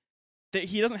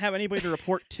 he doesn't have anybody to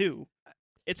report to.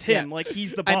 It's him.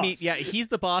 He's the boss. I mean, yeah, he's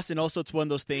the boss, and also it's one of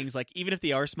those things. Even if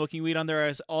they are smoking weed on there,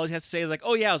 all he has to say is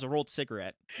 "Oh yeah, it was a rolled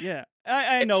cigarette." Yeah.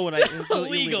 I know what It's I. still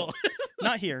illegal.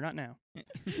 Not here. Not now.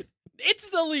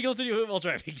 It's illegal to do it while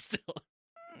driving. Still,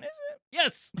 Is it?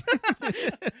 yes.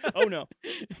 Oh no.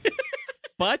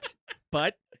 But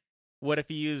what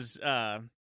if you use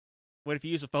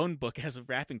a phone book as a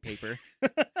wrapping paper?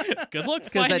 Good luck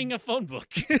 'Cause finding a phone book.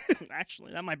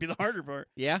 Actually, that might be the harder part.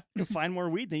 Yeah, You can find more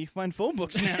weed than you can find phone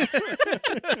books now.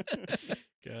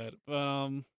 Good.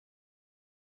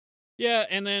 Yeah,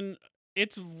 and then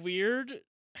it's weird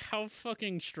how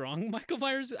fucking strong Michael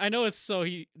Myers is. I know it's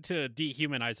to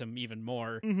dehumanize him even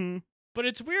more, Mm-hmm. but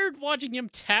it's weird watching him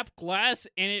tap glass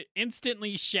and it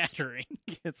instantly shattering.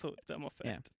 It's a dumb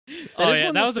effect. Oh is yeah,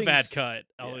 one that of was those a bad things- cut.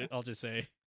 Yeah. I'll just say.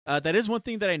 that is one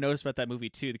thing that I noticed about that movie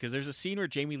too, because there's a scene where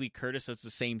Jamie Lee Curtis does the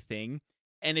same thing,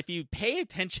 and if you pay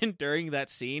attention during that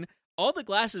scene, all the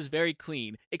glass is very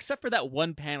clean except for that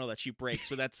one panel that she breaks,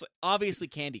 where that's obviously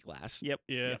candy glass. Yep.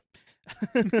 Yeah.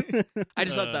 I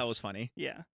just thought Uh, that was funny.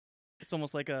 Yeah. It's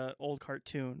almost like a old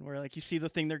cartoon where you see the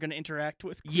thing they're going to interact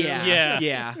with. Yeah,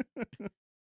 Yeah.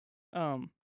 yeah.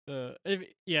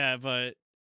 Yeah, but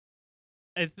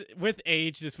with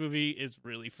age, this movie is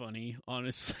really funny.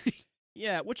 Honestly.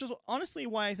 Yeah, which is honestly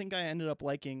why I think I ended up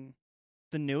liking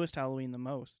the newest Halloween the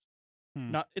most.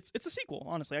 Hmm. Not it's a sequel,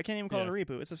 honestly. I can't even call Yeah. it a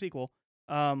reboot. It's a sequel.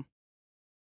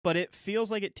 But it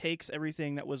feels like it takes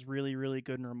everything that was really, really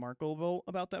good and remarkable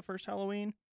about that first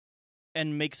Halloween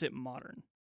and makes it modern.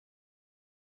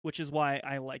 Which is why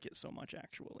I like it so much,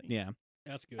 actually. Yeah.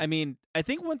 That's good. I mean, I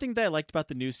think one thing that I liked about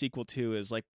the new sequel too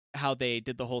is how they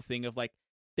did the whole thing of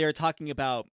they were talking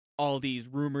about all these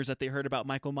rumors that they heard about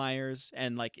Michael Myers,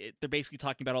 and they're basically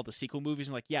talking about all the sequel movies,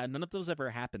 and yeah, none of those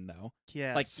ever happened though.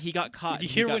 Yes. He got caught. Did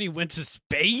you hear when he went to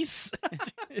space?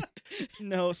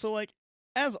 No, so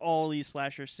as all these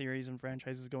slasher series and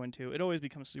franchises go into, it always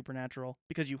becomes supernatural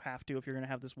because you have to if you're going to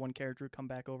have this one character come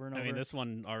back over and over. I mean, this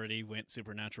one already went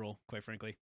supernatural, quite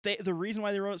frankly. The reason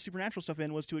why they wrote supernatural stuff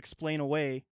in was to explain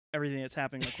away everything that's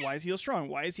happening. Why is he so strong?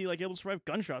 Why is he able to survive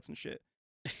gunshots and shit?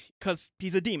 Because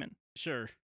he's a demon. Sure.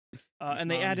 And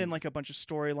they add in a bunch of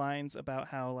storylines about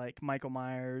how Michael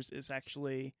Myers is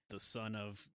actually The son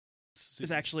of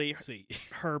actually See.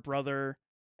 her brother,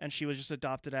 and she was just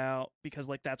adopted out because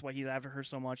like that's why he's after her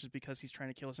so much, is because he's trying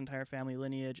to kill his entire family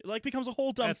lineage. It like becomes a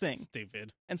whole dumb That's thing.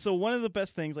 stupid. And so one of the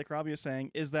best things, like Robbie was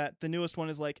saying, is that the newest one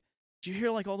is like, do you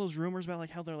hear like all those rumors about like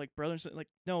how they're like brothers? Like,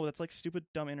 no, that's like stupid,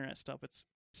 dumb internet stuff. It's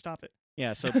stop it.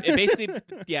 Yeah, so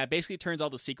it basically turns all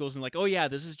the sequels and like, oh yeah,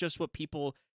 this is just what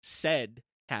people said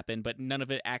happened, but none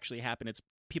of it actually happened. It's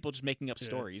people just making up Yeah.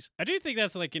 stories. I do think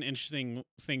that's like an interesting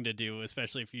thing to do,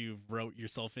 especially if you wrote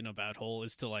yourself in a bad hole,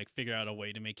 is to like figure out a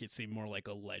way to make it seem more like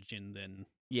a legend than.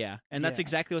 Yeah, and that's Yeah.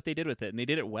 exactly what they did with it, and they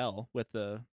did it well with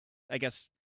the, I guess,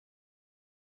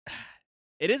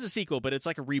 it is a sequel, but it's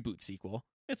like a reboot sequel.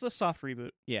 It's a soft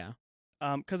reboot. Yeah,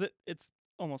 Because it's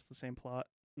almost the same plot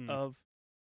Hmm. of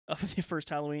the first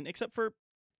Halloween, except for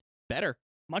better.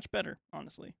 much better,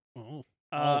 honestly. Oh,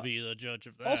 I'll Uh, be the judge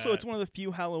of that. also, it's one of the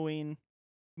few Halloween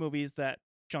movies that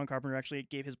John Carpenter actually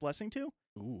gave his blessing to,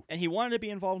 Ooh. and he wanted to be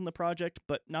involved in the project,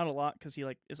 but not a lot because he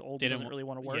like is old and Didn't doesn't really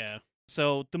want to work. Yeah,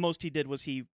 So the most he did was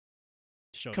he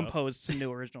showed up. composed some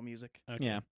new original music, Okay.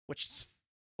 Yeah, which is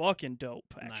fucking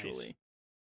dope. Nice. Actually,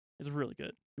 it's really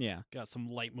good. yeah. Got some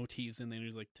leitmotifs in there. And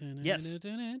he's like, Yes.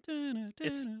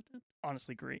 It's-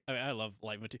 Honestly, great. I mean, I love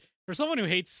leitmotifs. For someone who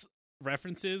hates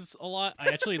references a lot, I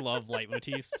actually love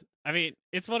leitmotifs. I mean,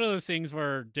 it's one of those things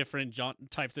where different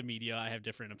types of media I have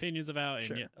different opinions about, and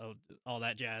Sure. yet, all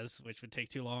that jazz, which would take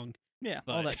too long. Yeah,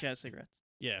 all But- that jazz cigarettes.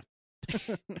 Yeah.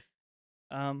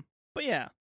 But yeah,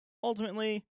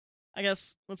 ultimately, I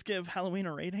guess let's give Halloween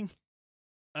a rating.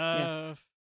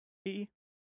 E.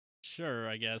 Sure,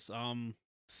 I guess.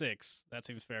 6. That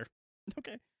seems fair.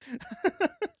 Okay.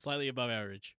 Slightly above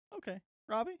average. Okay,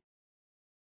 Robbie.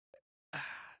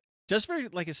 Just for,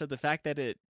 like I said, the fact that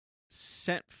it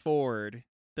sent forward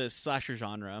the slasher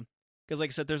genre, because like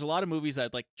I said, there's a lot of movies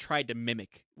that like tried to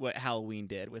mimic what Halloween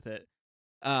did with it.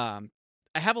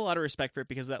 I have a lot of respect for it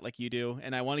because of that, like you do,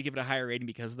 and I want to give it a higher rating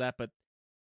because of that. But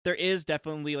there is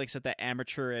definitely, like I said, that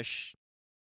amateurish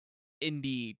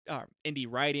indie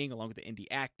writing along with the indie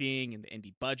acting and the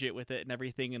indie budget with it and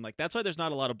everything, and like that's why there's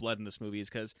not a lot of blood in this movie, is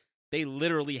because they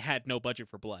literally had no budget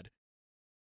for blood.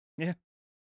 Yeah.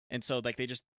 And so like they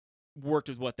just worked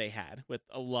with what they had with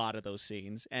a lot of those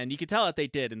scenes, and you can tell that they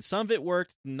did, and some of it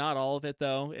worked, not all of it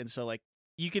though. And so like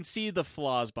you can see the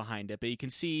flaws behind it, but you can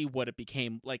see what it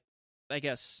became, like, I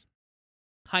guess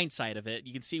hindsight of it,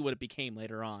 you can see what it became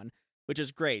later on, which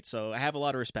is great. So I have a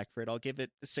lot of respect for it. I'll give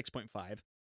it a 6.5.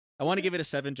 I want to give it a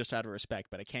 7 just out of respect,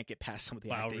 but I can't get past some of the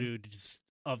Wow, acting. rude. Just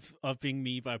upping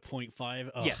me by 0.5.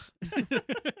 Ugh. Yes.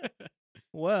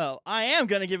 Well, I am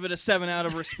gonna give it a 7 out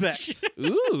of respect.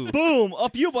 Ooh. Boom,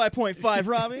 up you by 0.5,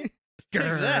 Robbie. Take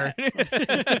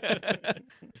that.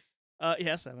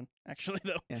 Yeah, 7 actually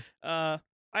though. Yeah.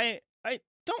 I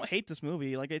don't hate this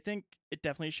movie. Like I think it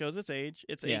definitely shows its age.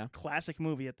 It's a Yeah. classic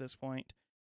movie at this point.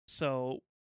 So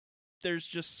there's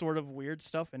just sort of weird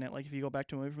stuff in it. Like if you go back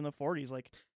to a movie from the 40s,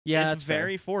 like Yeah, it's that's fair.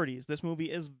 very 40s. This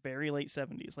movie is very late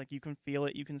 70s. Like you can feel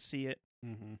it, you can see it,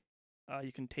 Mhm.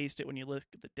 you can taste it when you look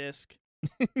at the disc.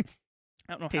 I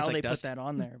don't know Tastes how like they dust. put that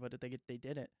on there, but they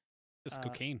did it. Just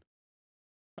cocaine.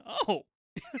 Oh,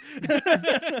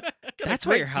 That's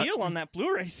why great your house. deal on that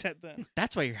Blu-ray set then.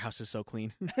 That's why your house is so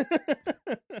clean.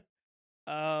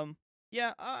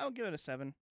 Yeah, I'll give it a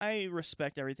 7. I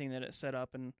respect everything that it set up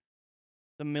and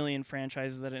the million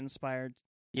franchises that it inspired.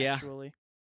 Yeah. Actually,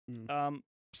 Mm.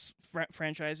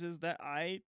 franchises that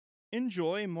I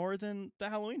enjoy more than the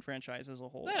Halloween franchise as a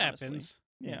whole. That honestly. happens.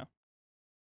 Yeah.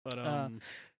 But Uh,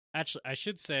 actually, I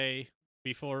should say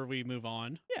before we move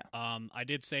on. Yeah. I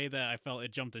did say that I felt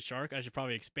it jumped the shark. I should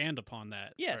probably expand upon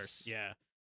that. Yes. First. Yeah.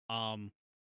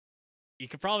 You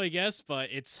could probably guess, but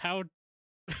it's how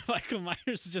Michael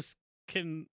Myers just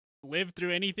can live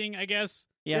through anything. I guess.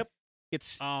 Yeah. Yep.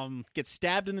 Gets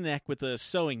stabbed in the neck with a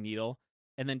sewing needle,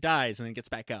 and then dies, and then gets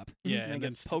back up. Yeah, and and then then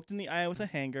gets poked in the eye with a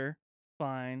hanger.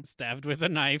 Fine. stabbed with a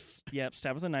knife. Yep,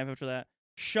 stabbed with a knife after that.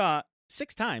 Shot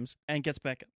 6 times. and gets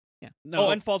back up. No. Oh,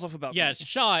 and falls off a balcony. yeah,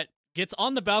 shot gets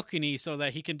on the balcony so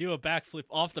that he can do a backflip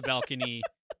off the balcony,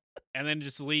 and then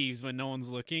just leaves when no one's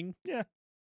looking. Yeah.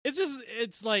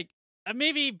 It's like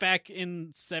maybe back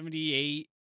in '78,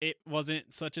 it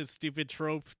wasn't such a stupid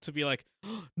trope to be like,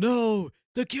 no,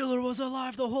 the killer was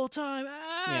alive the whole time.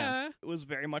 Ah. Yeah. It was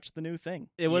very much the new thing.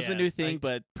 It was the Yeah, new thing, like-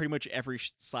 but pretty much every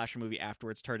slasher movie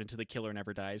afterwards turned into the killer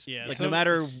never dies. Yeah, Like so- no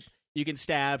matter, you can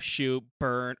stab, shoot,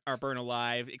 burn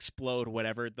alive, explode,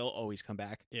 whatever, they'll always come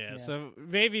back. Yeah, Yeah. so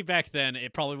maybe back then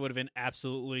it probably would have been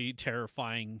absolutely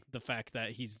terrifying, the fact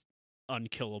that he's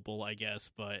unkillable, I guess,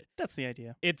 but That's the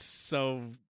idea. it's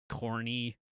so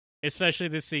corny, especially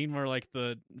the scene where like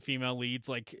the female lead's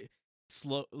like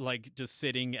slow, like just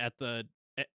sitting at the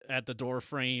door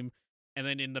frame and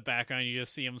then in the background you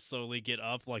just see him slowly get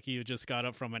up, like he just got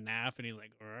up from a nap, and he's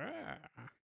like, "Rah."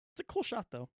 It's a cool shot,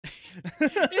 though.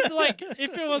 It's like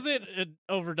if it wasn't an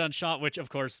overdone shot, which of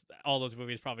course all those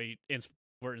movies probably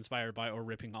were inspired by or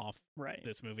ripping off right.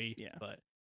 this movie. Yeah. But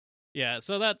yeah,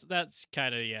 so that's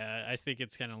kind of I think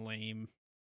it's kind of lame.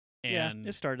 And yeah,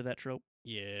 it started that trope.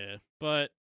 yeah,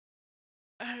 but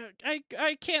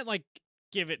I can't like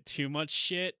give it too much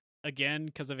shit again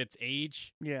because of its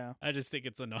age. Yeah, I just think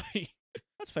it's annoying.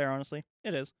 that's fair. Honestly,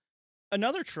 it is.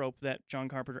 Another trope that John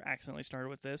Carpenter accidentally started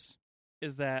with this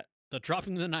is that The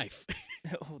dropping the knife.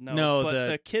 oh, no, No, but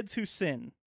the- the kids who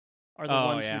sin are the Oh,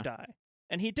 ones yeah. who die.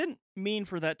 And he didn't mean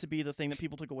for that to be the thing that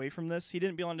people took away from this. He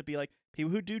didn't want it to be like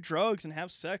people who do drugs and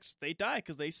have sex, they die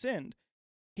because they sinned.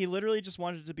 He literally just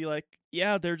wanted it to be like,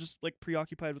 yeah, they're just like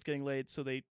preoccupied with getting laid, so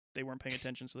they weren't paying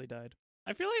attention, so they died.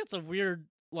 I feel like it's a weird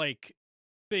like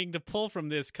thing to pull from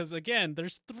this because again,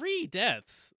 there's 3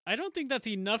 deaths. I don't think that's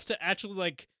enough to actually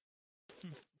like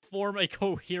form a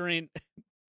coherent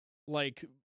like The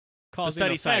cause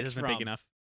study and size effect isn't from. big enough.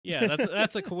 Yeah,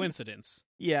 that's a coincidence.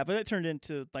 Yeah, but it turned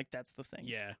into like that's the thing.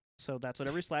 Yeah, So that's what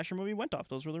every slasher movie went off.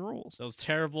 Those were the rules. those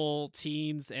terrible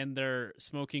teens and their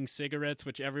smoking cigarettes,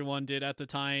 which everyone did at the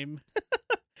time.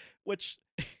 Which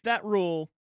that rule,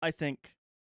 I think,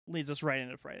 leads us right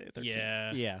into Friday the 13th.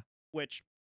 Yeah, Yeah. Which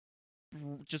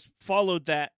just followed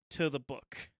that to the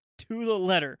book, to the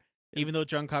letter. Even though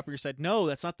John Carpenter said, no,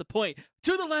 that's not the point.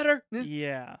 To the letter.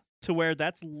 Yeah, to where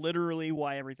that's literally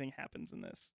why everything happens in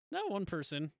this. not one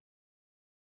person.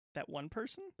 That one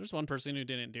person? There's one person who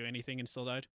didn't do anything and still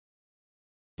died.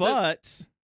 But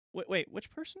wait, which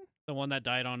person? The one that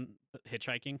died on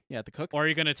hitchhiking. Yeah, the cook. Or are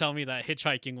you going to tell me that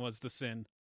hitchhiking was the sin?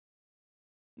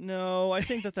 No, I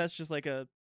think that's just like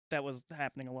that was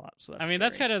happening a lot. So that's I mean,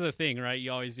 that's scary. kind of the thing, right?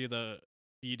 You always do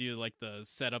like the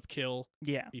setup kill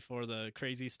yeah. before the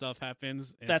crazy stuff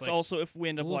happens. And it's That's like, also if we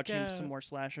end up look watching at- some more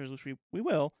slashers, which we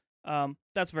will.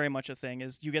 That's very much a thing.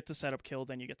 Is you get the setup kill,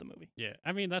 then you get the movie. yeah.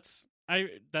 I mean, that's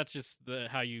just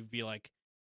how you be like.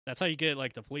 That's how you get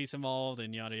like the police involved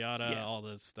and yada yada, Yeah. all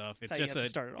this stuff. It's how you just have to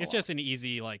start it all it's just an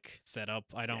easy like setup.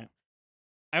 I don't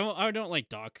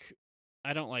like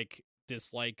I don't like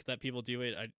dislike that people do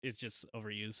it. It's just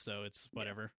overused, so it's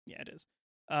whatever. Yeah, it is.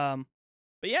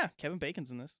 But yeah, Kevin Bacon's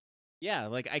in this. Yeah,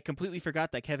 like I completely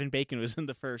forgot that Kevin Bacon was in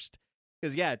the first.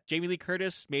 Because yeah, Jamie Lee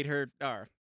Curtis made her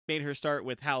start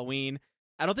with Halloween.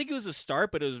 I don't think it was a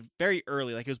start, but it was very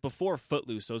early. Like it was before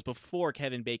Footloose, so it was before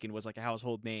Kevin Bacon was like a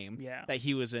household name. Yeah. That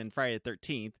he was in Friday the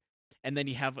 13th, and then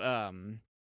you have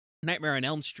Nightmare on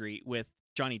Elm Street with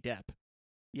Johnny Depp.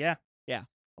 Yeah. Yeah.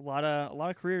 A lot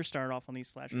of careers started off on these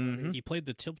slasher Mhm. movies. He played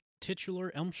the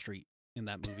titular Elm Street in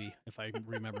that movie, if I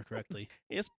remember correctly.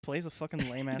 He just plays a fucking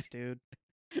lame ass dude.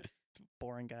 It's a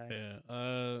boring guy.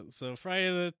 Yeah. So Friday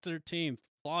the 13th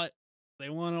plot. They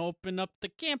want to open up the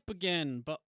camp again,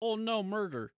 but oh no,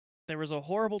 murder. There was a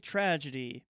horrible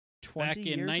tragedy 20 Back in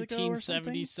years ago or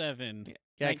something? 1977,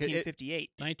 Yeah, 'cause it-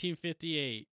 1958.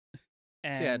 1958.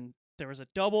 And So, yeah. there was a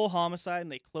double homicide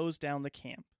and they closed down the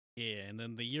camp. Yeah, and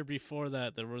then the year before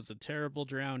that, there was a terrible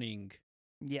drowning.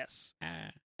 Yes.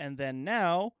 Ah, And then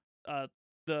now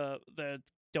the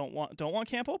don't want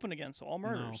camp open again, so all no,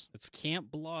 murders. it's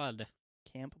Camp Blood.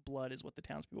 Camp Blood is what the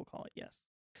townspeople call it. Yes.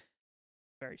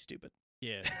 Very stupid.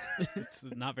 Yeah, it's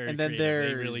not very And then creative.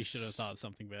 They really there's should have thought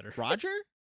something better. Roger?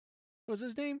 What was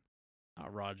his name?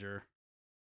 Not Roger.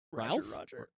 Ralph?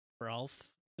 Roger.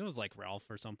 Ralph. It was like Ralph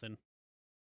or something.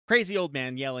 Crazy old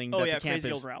man yelling Oh that yeah, the camp crazy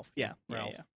is old Ralph. yeah,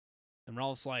 Ralph. Yeah. And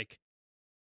Ralph's like,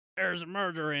 "There's a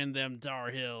murder in them Dar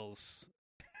Hills."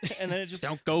 And then it just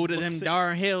don't go to them looks at-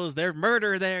 darn hills. There's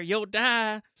murder there. You'll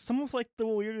die. some of like the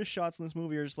weirdest shots in this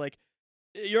movie are just like,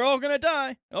 you're all gonna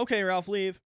die. Okay, Ralph,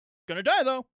 leave. Gonna die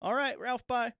though. All right, Ralph,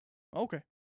 bye. Okay.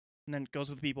 And then goes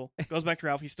to the people. Goes back to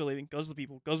Ralph. He's still leaving. Goes to the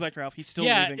people. Goes back to Ralph. He's still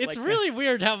yeah, leaving. it's Like, really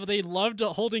weird how they loved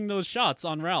holding those shots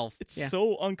on Ralph. It's Yeah.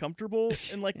 so uncomfortable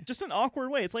in like just an awkward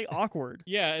way. It's like awkward.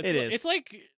 Yeah, It is.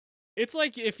 It's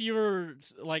like if you were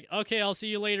like, okay, I'll see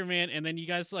you later, man, and then you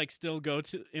guys like still go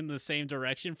to in the same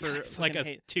direction for I like fucking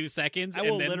hate- 2 seconds, I and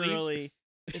will then leave. literally.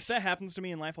 If that happens to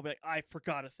me in life, I'll be like, I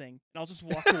forgot a thing, and I'll just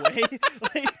walk away.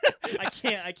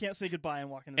 Like, I can't say goodbye and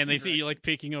walk in. The And they same see you direction. like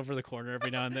peeking over the corner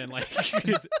every now and then, like,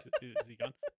 is he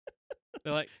gone?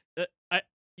 They're like,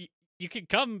 you could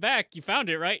come back. You found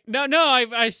it, right? No,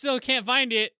 I still can't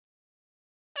find it.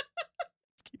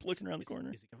 Just keep looking around the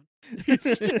corner. Is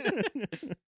he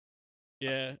gone?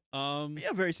 Yeah.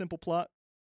 Yeah, very simple plot.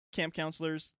 Camp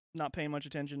counselors not paying much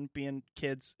attention, being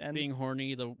kids, and Being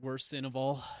horny, the worst sin of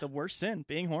all. the worst sin,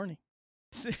 being horny.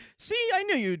 See, I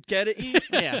knew you'd get it. E.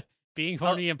 Yeah. Being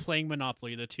horny and playing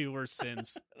Monopoly, the two worst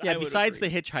sins. Yeah, I would besides agree.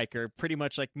 the hitchhiker, pretty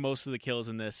much like most of the kills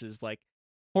in this is like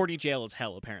horny jail as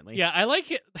hell, apparently. Yeah, I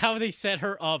like how they set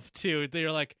her up too.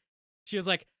 They're like, she was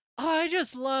like, oh, I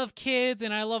just love kids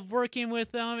and I love working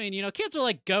with them. And, you know, kids are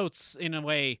like goats in a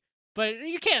way, but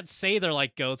you can't say they're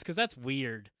like goats because that's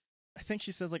weird. I think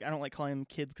she says like I don't like calling them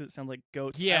kids because it sounds like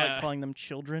goats. I Yeah. like calling them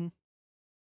children.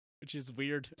 Which is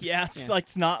weird. Yeah, it's Yeah. like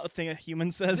it's not a thing a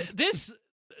human says.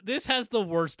 This has the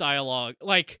worst dialogue.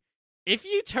 Like, if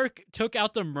you took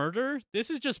out the murder, this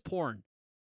is just porn.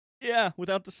 Yeah,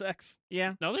 without the sex.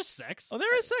 Yeah. No, there's sex. Oh,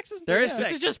 there is sex. Isn't There there? is Yeah. This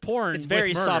sex. is just porn. It's with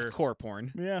very murder. soft core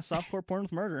porn. Yeah, softcore porn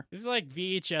with murder. This is like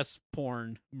VHS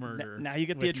porn murder. Now you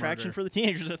get the with attraction murder. for the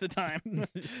teenagers at the time.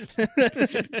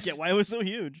 Get why it was so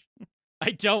huge.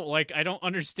 I don't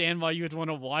understand why you would want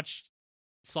to watch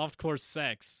softcore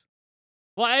sex.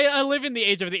 Well, I live in the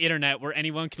age of the internet where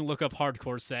anyone can look up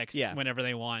hardcore sex Yeah. whenever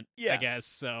they want, Yeah. I guess.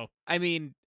 So, I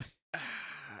mean,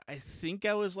 I think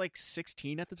I was like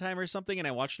 16 at the time or something, and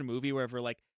I watched a movie wherever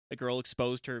like a girl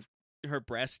exposed her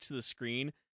breast to the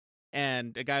screen,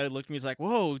 and a guy looked at me, he's like,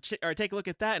 "Whoa, or take a look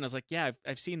at that," and I was like, "Yeah,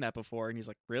 I've seen that before," and he's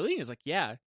like, "Really?" And he's like,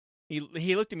 "Yeah." He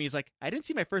looked at me, he's like, "I didn't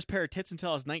see my first pair of tits until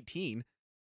I was 19."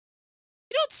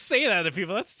 you don't say that to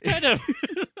people. That's kind of,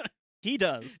 He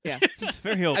does. Yeah. He's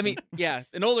very open. I mean, yeah,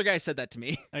 an older guy said that to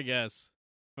me. I guess.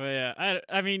 But yeah,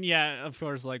 I mean, yeah, of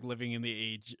course, like living in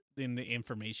the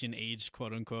information age,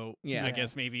 quote unquote. Yeah. I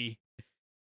guess maybe.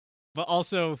 But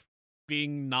also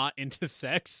being not into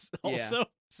sex, Yeah. also.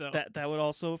 So, that would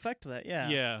also affect that. Yeah.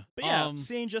 yeah. But yeah,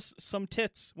 seeing just some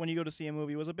tits when you go to see a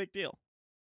movie was a big deal.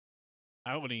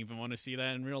 I wouldn't even want to see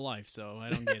that in real life, so I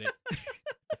don't get it.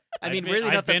 I mean, I've really, been,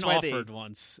 enough, I've been that's why offered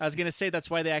once. I was gonna say that's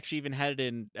why they actually even had it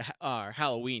in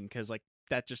Halloween, because like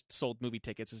that just sold movie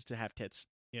tickets is to have tits.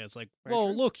 Yeah, it's like, Very whoa,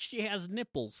 true. look, she has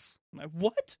nipples. I'm like,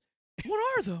 what? What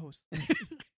are those?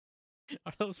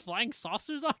 Are those flying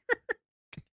saucers on her?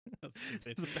 That's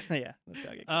stupid. Yeah. That's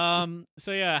gotta get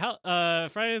So yeah,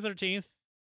 Friday the 13th.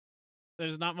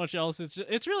 There's not much else.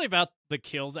 It's really about the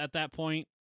kills at that point.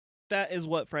 that is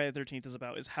what Friday the 13th is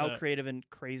about, is how So- creative and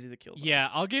crazy the kills are. Yeah,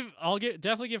 I'll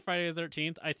definitely give Friday the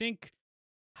 13th. I think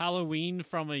Halloween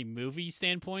from a movie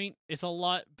standpoint is a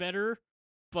lot better,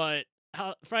 but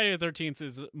Friday the 13th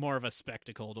is more of a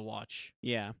spectacle to watch.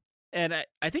 Yeah. And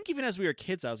I think even as we were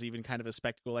kids, that was even kind of a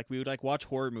spectacle. Like we would like watch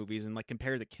horror movies and like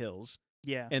compare the kills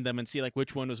Yeah. in them and see like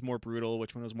which one was more brutal,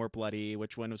 which one was more bloody,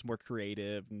 which one was more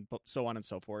creative, and so on and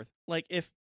so forth. Like, if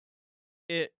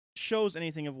it shows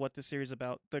anything of what the series is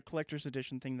about, the collector's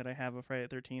edition thing that I have of Friday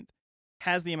the 13th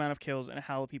has the amount of kills and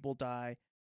how people die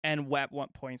and at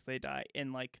what points they die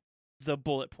in, like, the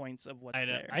bullet points of what's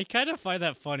there. I kind of find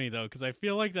that funny though, because I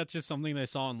feel like that's just something they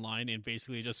saw online and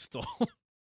basically just stole.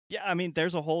 Yeah, I mean,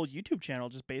 there's a whole YouTube channel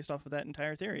just based off of that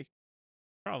entire theory.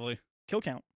 Probably. Kill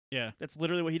count. Yeah. That's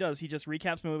literally what he does. He just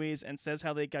recaps movies and says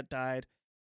how they died,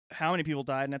 how many people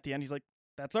died, and at the end he's like,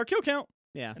 that's our kill count.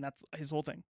 Yeah. And that's his whole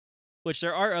thing. Which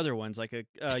there are other ones, like a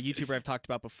YouTuber I've talked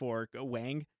about before,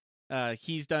 Wang.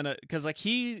 He's done because like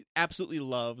he absolutely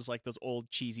loves like those old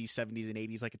cheesy 70s and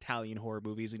 80s like Italian horror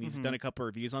movies, and he's Mhm. done a couple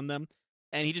reviews on them.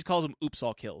 And he just calls them "Oops,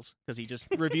 all kills" because he just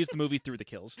reviews the movie through the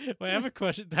kills. Wait, I have a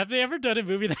question. Have they ever done a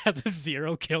movie that has a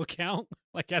 0 kill count,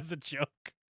 like as a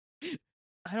joke?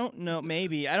 I don't know.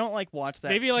 Maybe. I don't like watch that.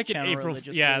 Maybe like an channel April.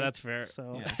 religiously, Yeah, that's fair.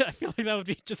 So Yeah. I feel like that would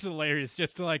be just hilarious.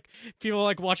 Just to like people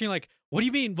like watching, like, what do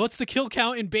you mean? What's the kill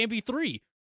count in Bambi 3?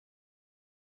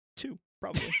 2,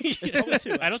 probably. Yeah. Probably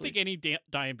 2, I don't actually. think any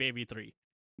die in Bambi 3.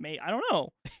 I don't know.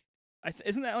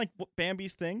 Isn't that like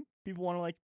Bambi's thing? People want to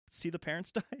like see the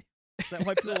parents die. Is that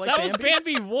why people like that Bambi? was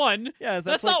Bambi 1. Yeah,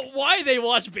 That's like, not why they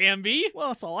watch Bambi. Well,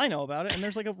 that's all I know about it. And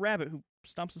there's like a rabbit who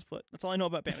stomps his foot. That's all I know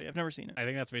about Bambi. I've never seen it. I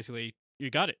think that's basically you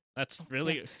got it. That's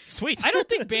really. Sweet. I don't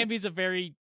think Bambi's a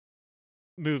very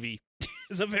movie.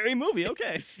 It's a very movie.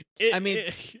 Okay. I mean,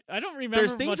 I don't remember.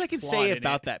 There's things much I can plot say in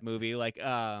about it. that movie, like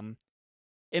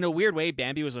in a weird way,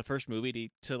 Bambi was the first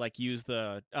movie to like use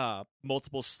the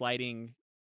multiple sliding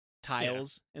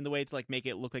tiles in the way to like make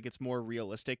it look like it's more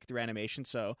realistic through animation.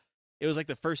 So it was like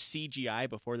the first CGI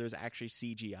before there was actually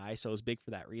CGI, so it was big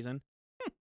for that reason.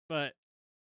 But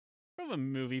from a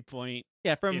movie point,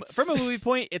 Yeah, from It's- a movie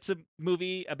point, it's a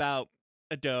movie about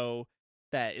a doe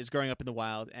that is growing up in the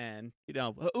wild and, you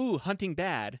know, ooh, hunting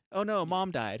bad. Oh no,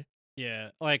 mom died.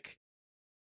 yeah, like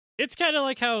it's kind of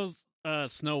like how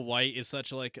Snow White is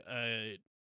such like a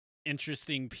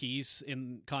interesting piece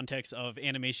in context of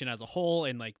animation as a whole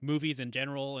and like movies in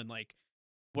general and like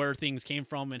where things came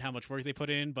from and how much work they put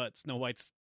in. But Snow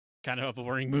White's kind of a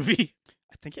boring movie.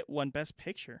 I think it won Best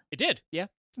Picture. It did.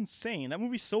 It's insane. That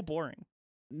movie's so boring.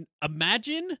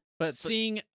 Imagine But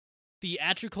seeing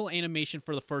theatrical animation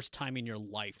for the first time in your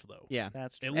life, though. Yeah.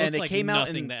 That's It true. looked And it like came out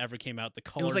nothing in- that ever came out. The It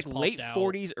colors was like popped late out.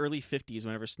 40s, early 50s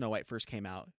whenever Snow White first came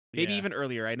out. Maybe Yeah. even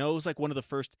earlier. I know it was like one of the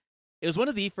first. It was one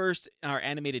of the first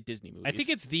animated Disney movies. I think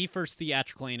it's the first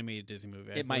theatrical animated Disney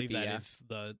movie. I It might believe be, that yeah. is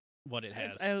what it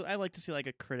has. I like to see like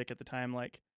a critic at the time,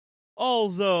 like,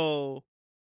 although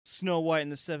Snow White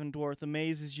and the Seven Dwarfs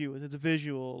amazes you with its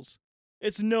visuals,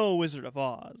 it's no Wizard of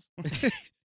Oz.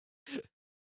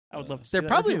 I would love to see there that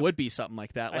probably review. would be something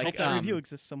like that. I Like hope that review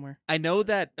exists somewhere. I know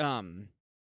that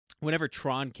whenever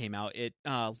Tron came out, it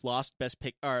lost best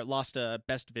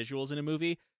visuals in a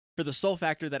movie for the sole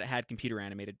factor that it had computer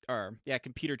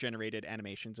generated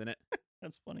animations in it.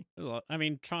 That's funny. I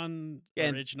mean, Tron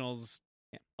And- Originals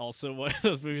Yeah. also one of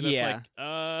those movies that's Yeah.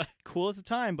 like, Cool at the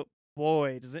time, but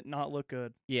boy, does it not look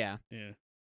good. Yeah. yeah.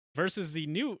 Versus the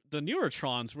newer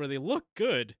Trons where they look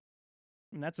good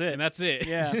And that's it. and that's it.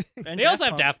 yeah. They also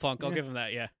have Daft Punk. I'll Yeah. give them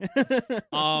that. Yeah.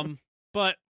 Punk.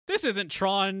 But this isn't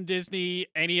Tron, Disney,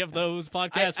 any of those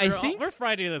podcasts. I think- we're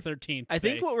Friday the 13th. I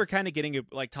think today. what we're kind of getting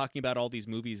like talking about all these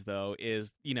movies though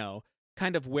is,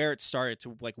 kind of where it started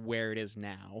to like where it is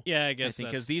now. Yeah, I I guess think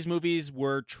that's- because these movies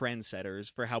were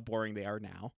trendsetters for how boring they are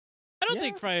now. I don't Yeah,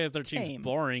 think Friday the 13th tame. is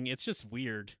boring. It's just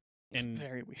weird It's and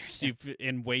very weird. stupid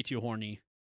and way too horny.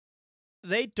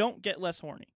 They don't get less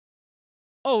horny.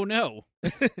 Oh no.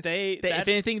 They If that's,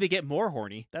 anything, they get more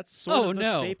horny. that's sort Oh, of the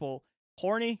no. staple.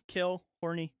 Horny, kill,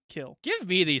 horny, kill. Give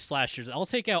me these slashers. I'll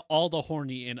take out all the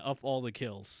horny and up all the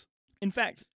kills. In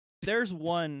fact, there's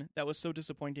one that was so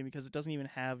disappointing because it doesn't even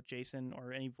have Jason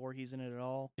or any Voorhees in it at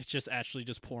all. It's just actually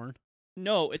just porn.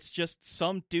 No, it's just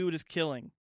some dude is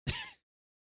killing.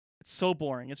 It's so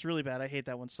boring. It's really bad. I hate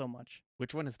that one so much.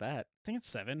 Which one is that? I think it's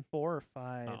 7. 4 or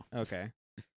 5. Oh. Okay.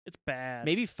 It's bad.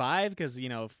 Maybe 5 because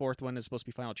fourth one is supposed to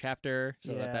be final chapter,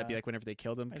 so that'd be Yeah. like whenever they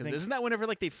killed him. I Because think- isn't that whenever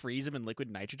like they freeze him in liquid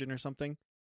nitrogen or something?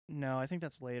 No, I think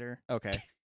that's later. Okay.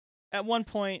 At one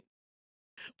point,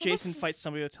 What the Jason f- fights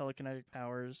somebody with telekinetic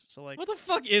powers. So like, What the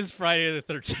fuck is Friday the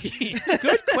 13th?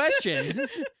 Good question.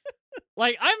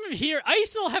 Like, I'm here. I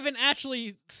still haven't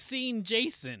actually seen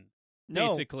Jason, no,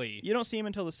 basically. you don't see him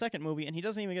until the second movie, and he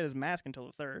doesn't even get his mask until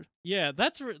the third. Yeah,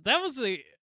 that was the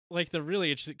really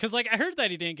interesting. Because, like, I heard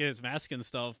that he didn't get his mask and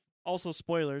stuff. Also,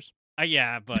 spoilers.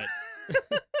 Yeah, but...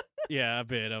 yeah, a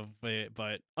bit of it.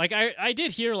 But, like, I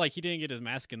did hear, like, he didn't get his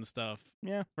mask and stuff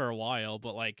Yeah. for a while.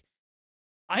 But, like,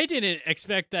 I didn't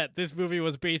expect that this movie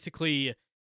was basically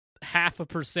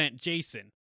 0.5%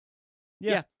 Jason.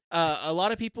 Yeah. A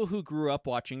lot of people who grew up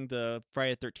watching the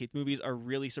Friday the 13th movies are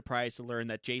really surprised to learn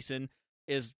that Jason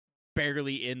is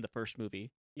barely in the first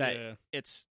movie. That Yeah.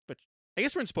 but I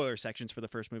guess we're in spoiler sections for the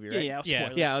first movie, Yeah, right? yeah, Yeah.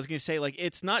 spoilers. Yeah, I was gonna say like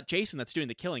it's not Jason that's doing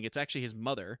the killing; it's actually his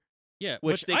mother. Yeah,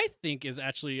 Which which they- I think is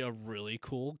actually a really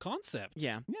cool concept.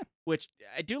 Yeah, Yeah. Which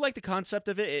I do like the concept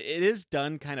of it. It is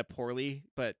done kind of poorly,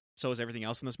 but so is everything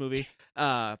else in this movie.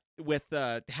 With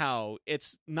how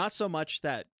it's not so much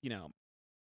that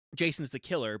Jason's the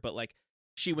killer, but like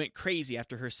she went crazy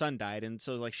after her son died, and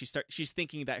so like she's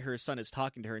thinking that her son is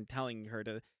talking to her and telling her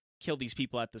to kill these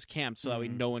people at this camp, so that way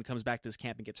Mhm. no one comes back to this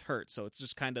camp and gets hurt. So it's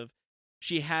just kind of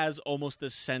she has almost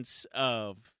this sense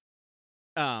of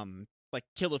like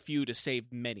kill a few to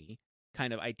save many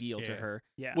kind of ideal to Yeah. her,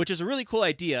 Yeah. which is a really cool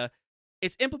idea.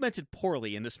 It's implemented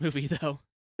poorly in this movie though,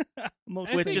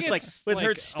 Most I with think just like it's, with her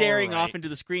like, staring off alright. into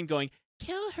the screen going,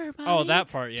 "Kill her, mommy. Oh, that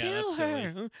part, yeah, kill that's silly.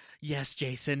 her." Yes,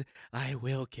 Jason, I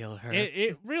will kill her.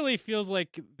 It really feels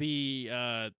like the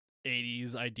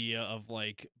 80s idea of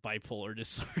like bipolar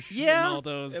disorders Yeah, and all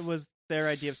those. it was their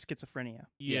idea of schizophrenia.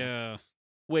 yeah.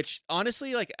 Which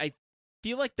honestly, like I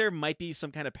feel like there might be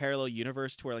some kind of parallel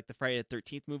universe to where like the Friday the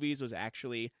 13th movies was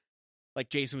actually like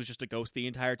Jason was just a ghost the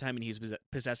entire time and he's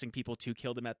possessing people to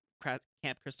kill them at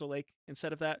Camp Crystal Lake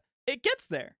instead of that. It gets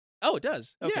there. Oh, it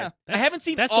does. Okay. Yeah, I haven't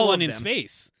seen that's all the one of in them.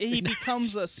 space. He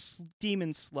becomes a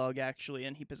demon slug actually,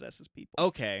 and he possesses people.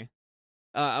 Okay.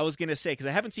 I was gonna say because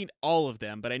I haven't seen all of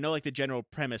them, but I know like the general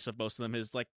premise of most of them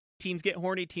is like teens get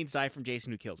horny, teens die from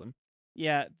Jason who kills them.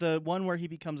 Yeah, the one where he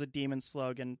becomes a demon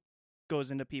slug and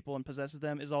goes into people and possesses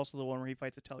them is also the one where he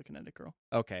fights a telekinetic girl.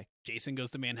 Okay. Jason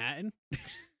goes to Manhattan.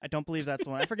 I don't believe that's the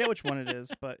one. I forget which one it is,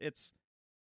 but it's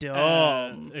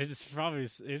dumb. It's probably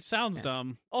it sounds Yeah.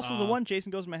 dumb. Also, the one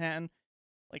Jason goes to Manhattan,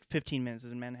 like 15 minutes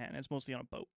is in Manhattan. It's mostly on a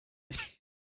boat.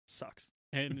 Sucks.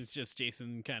 and it's just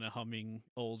Jason kind of humming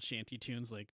old shanty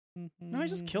tunes like. No,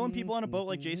 he's just killing people on a boat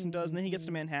like Jason does, and then he gets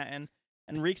to Manhattan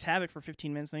and wreaks havoc for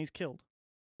 15 minutes, and then he's killed.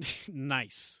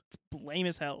 Nice. It's lame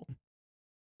as hell.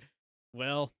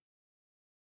 Well,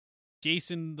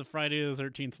 Jason, the Friday the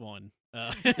 13th one.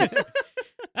 I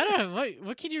don't know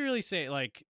what can you really say.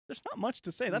 Like there's not much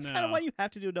to say. That's kind of No. why you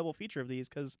have to do a double feature of these,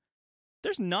 because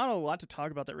there's not a lot to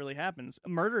talk about that really happens.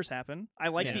 Murders happen. I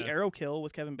like the Yeah. arrow kill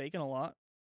with Kevin Bacon a lot.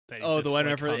 that he's Oh, just, the one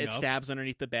like, where hung it up. stabs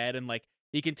underneath the bed, and like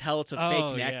you can tell it's a Oh,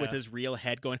 fake neck yeah. with his real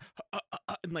head going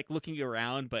and like looking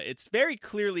around, but it's very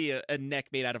clearly a neck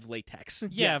made out of latex.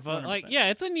 Yeah, but 100%.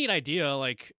 it's a neat idea.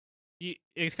 Like,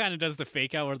 it kind of does the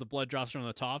fake out where the blood drops from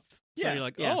the top. So Yeah, you're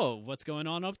like, yeah. oh, what's going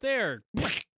on up there?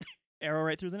 Arrow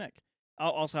right through the neck.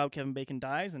 Also, how Kevin Bacon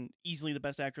dies, and easily the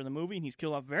best actor in the movie, and he's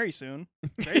killed off very soon,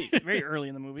 very early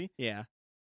in the movie. Yeah.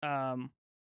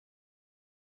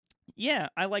 Yeah,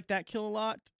 I like that kill a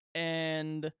lot,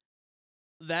 and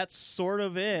that's sort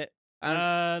of it.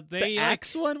 They The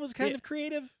axe one was kind yeah. of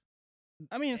creative.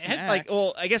 I mean, it's It an had, Like, axe.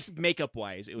 well, I guess makeup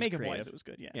wise, it was makeup creative. wise, it was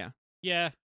good. Yeah. Yeah. Yeah,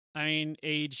 I mean,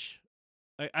 age.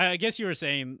 I guess you were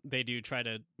saying they do try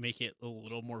to make it a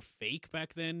little more fake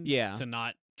back then. Yeah. To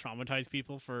not traumatize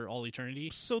people for all eternity.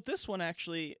 So this one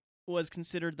actually was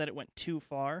considered that it went too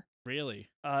far. Really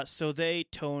So they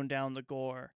toned down the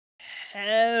gore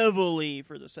heavily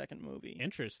for the second movie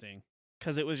interesting.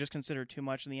 because it was just considered too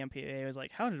much, and the MPAA was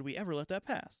like, "How did we ever let that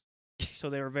pass?" So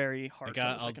they were very I harsh. on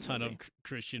got the a second ton movie. of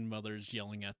Christian mothers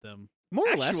yelling at them. More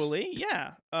or less. Actually,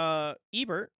 yeah.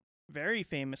 Ebert, very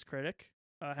famous critic,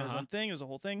 had his Uh-huh. own thing. It was a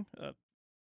whole thing.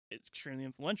 It's extremely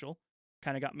influential.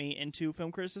 Kind of got me into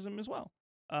film criticism as well.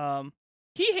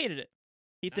 He hated it.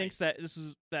 He thinks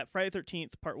Nice. that Friday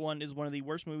 13th Part 1 is one of the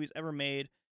worst movies ever made,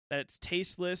 that it's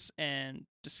tasteless and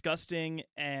disgusting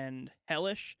and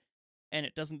hellish, and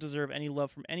it doesn't deserve any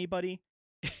love from anybody,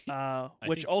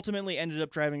 which think- ultimately ended up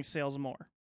driving sales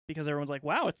more. Because everyone's like,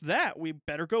 wow, it's that. We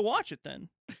better go watch it then.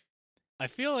 I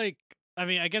feel like, I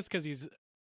mean, I guess because he's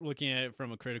looking at it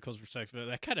from a critical perspective,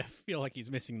 I kind of feel like he's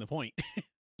missing the point.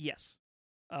 Yes.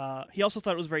 He also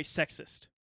thought it was very sexist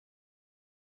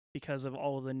because of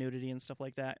all of the nudity and stuff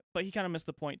like that. But he kind of missed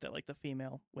the point that like the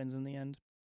female wins in the end.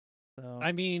 So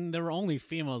I mean, there were only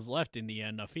females left in the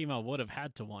end. A female would have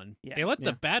had to win. Yeah. They let Yeah.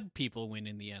 the bad people win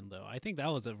in the end, though. I think that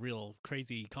was a real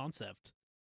crazy concept.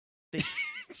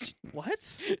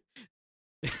 what?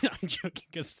 I'm joking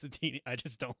because I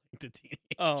just don't like the teenage.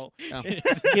 Oh, Oh.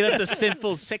 He let the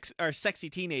sinful sexy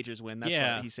teenagers win. That's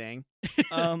Yeah. what he's saying.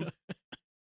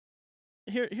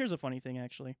 Here's a funny thing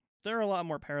actually. There are a lot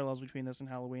more parallels between this and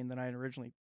Halloween than I had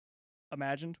originally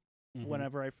imagined Mhm.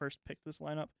 whenever I first picked this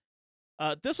lineup.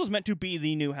 This was meant to be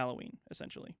the new Halloween,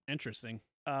 essentially. Interesting.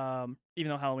 Even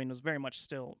though Halloween was very much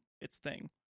still its thing.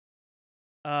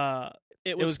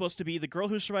 It was was- supposed to be the girl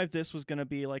who survived this was going to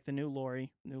be like the new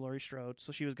Laurie Strode.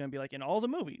 So she was going to be like in all the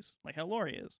movies, like how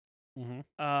Laurie is.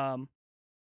 Mm-hmm.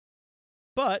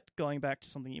 But going back to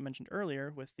something you mentioned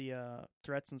earlier with the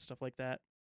threats and stuff like that,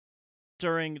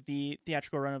 during the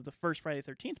theatrical run of the first Friday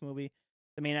the 13th movie,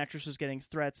 the main actress was getting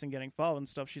threats and getting followed and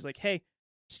stuff. She's like, hey,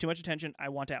 it's too much attention. I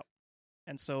want out.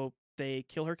 And so they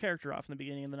kill her character off in the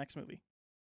beginning of the next movie.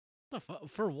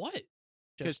 For what?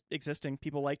 Just existing.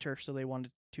 People liked her, so they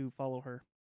wanted to follow her.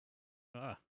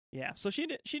 Ah, Yeah, so she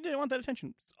didn't want that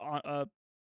attention.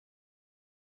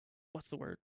 What's the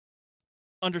word?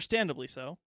 Understandably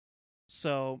so.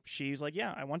 So she's like,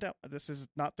 yeah, I want out. This is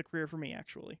not the career for me,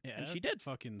 actually. yeah. And she that did.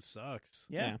 Fucking sucks.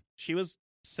 Yeah. She was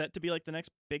set to be like the next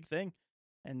big thing.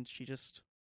 And she just,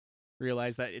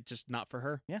 Realize that it's just not for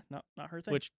her. yeah, not her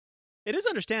thing. Which it is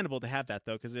understandable to have that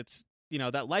though, because it's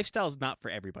that lifestyle is not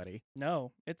for everybody.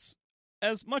 No, it's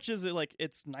as much as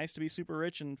it's nice to be super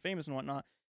rich and famous and whatnot.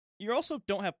 You also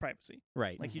don't have privacy.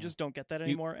 Right. Like, you Mhm. just don't get that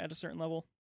anymore at a certain level.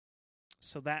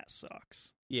 So that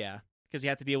sucks. Yeah. Because you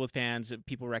have to deal with fans,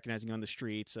 people recognizing you on the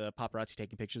streets, paparazzi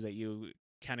taking pictures at you,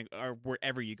 kind of, or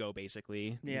wherever you go,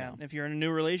 basically. you Yeah. know. If you're in a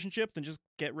new relationship, then just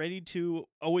get ready to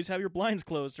always have your blinds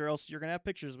closed, or else you're going to have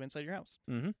pictures of inside your house.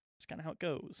 Mhm. It's kind of how it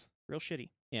goes. Real shitty.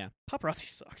 Yeah. Paparazzi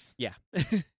sucks. Yeah.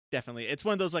 Definitely. It's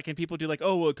one of those, like, and people do like,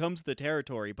 oh, well, it comes to the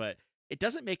territory, but it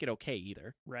doesn't make it okay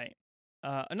either. Right.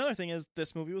 Another thing is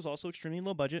this movie was also extremely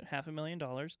low budget,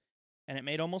 $500,000, and it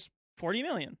made almost $40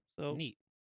 million. So Neat.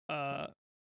 a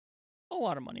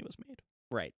lot of money was made.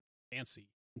 Right. Fancy.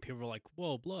 And people were like,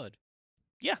 whoa, blood.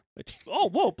 Which, Oh,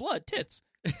 whoa, blood, tits.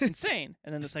 Insane.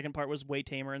 And then the second part was way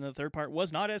tamer, and the third part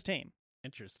was not as tame.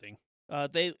 Interesting.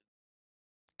 They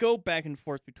go back and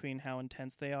forth between how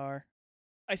intense they are.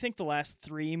 I think the last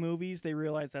 3 movies, they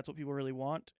realized that's what people really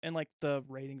want. And, like, the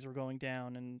ratings were going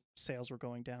down and sales were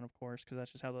going down, of course, because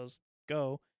that's just how those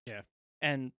go. Yeah.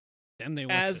 And Then they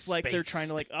went as, to like, they're space. trying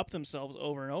to, like, up themselves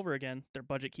over and over again, their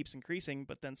budget keeps increasing,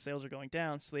 but then sales are going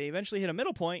down. So they eventually hit a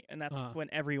middle point, and that's when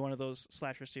every one of those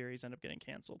slasher series end up getting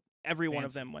canceled. Every one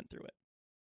of Fancy. them went through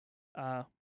it.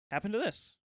 Happened to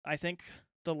this. I think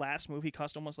the last movie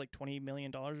cost almost like $20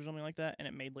 million or something like that, and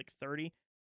it made like 30.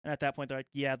 And at that point, they're like,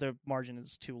 yeah, the margin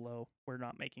is too low. We're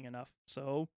not making enough.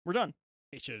 So we're done.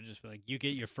 They should have just been like, you get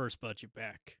your first budget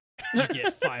back. You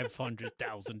get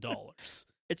 $500,000.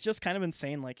 It's just kind of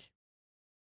insane, like,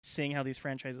 seeing how these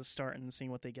franchises start and seeing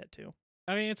what they get to.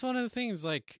 I mean, it's one of the things,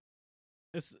 like,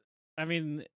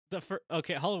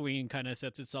 Halloween kind of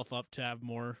sets itself up to have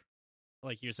more,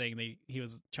 like you're saying, he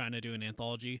was trying to do an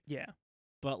anthology. Yeah.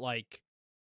 But, like,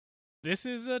 this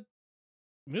is a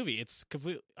movie. It's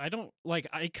complete. I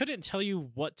couldn't tell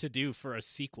you what to do for a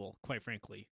sequel, quite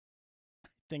frankly. I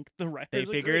think the writers They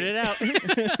figured it out.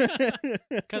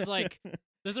 Because, like,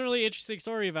 there's a really interesting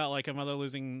story about, like, a mother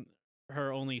losing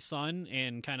her only son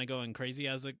and kind of going crazy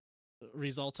as a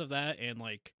result of that. And,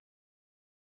 like,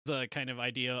 the kind of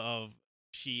idea of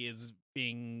she is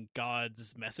being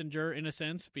God's messenger, in a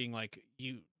sense, being like,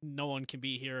 no one can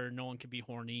be here, no one can be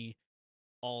horny,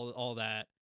 all that.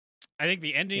 I think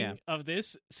the ending of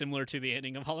this, similar to the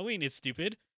ending of Halloween, is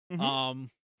stupid. Mhm.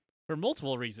 For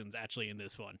multiple reasons, actually, in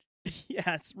this one.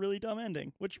 Yeah, it's really dumb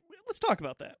ending. Which, let's talk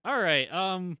about that. All right.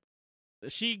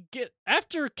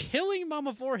 After killing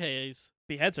Mama Voorhees,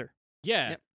 Beheads her. yeah,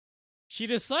 Yep. she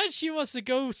decides she wants to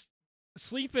go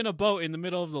sleep in a boat in the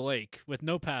middle of the lake with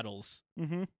no paddles.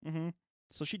 Mm-hmm. Mm-hmm.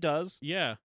 So she does.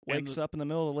 Yeah. Wakes up in the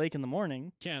middle of the lake in the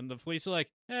morning. And the police are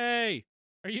like, hey,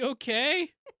 are you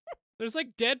okay? There's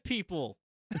like dead people.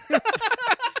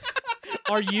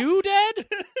 Are you dead?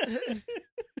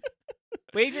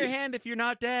 Wave your hand if you're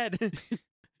not dead.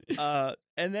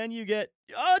 And then you get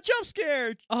jump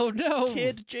scare. Oh no.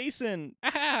 Kid Jason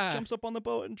Ah. jumps up on the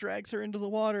boat and drags her into the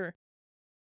water.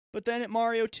 But then it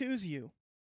Mario 2's you.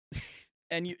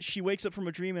 And she wakes up from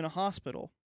a dream in a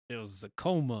hospital. It was a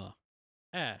coma.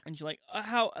 Ah. And you're like,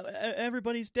 how?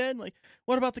 Everybody's dead? Like,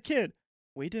 what about the kid?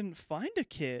 We didn't find a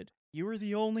kid. You were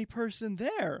the only person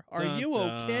there. Are Dun, you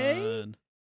okay? dun.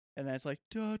 And then it's like,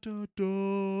 da, da,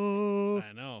 da.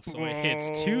 I know. So it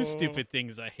hits two stupid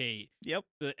things I hate. Yep.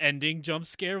 The ending jump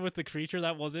scare with the creature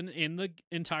that wasn't in the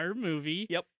entire movie.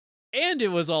 Yep. And it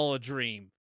was all a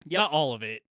dream. Yep. Not all of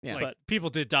it. Yeah. Like, But- people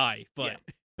did die, but Yeah.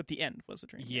 But the end was a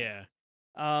dream. yeah.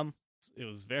 It It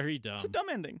was very dumb. it's a dumb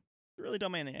ending. Really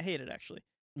dumb ending. I hate it, actually.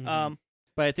 Mhm.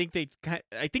 But I think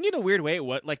I think in a weird way,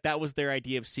 that was their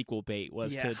idea of sequel bait,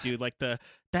 was Yeah. to do like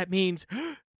that means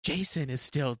Jason is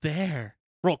still there.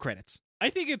 Roll credits. I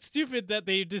think it's stupid that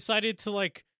they decided to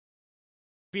like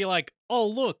be like, "Oh,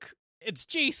 look, it's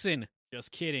Jason."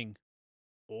 Just kidding.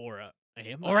 Or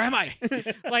am I?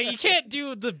 Like, you can't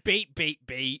do the bait.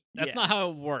 That's Yeah. not how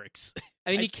it works.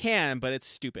 I mean, you can, but it's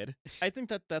stupid. I think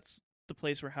that's the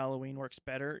place where Halloween works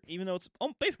better, even though it's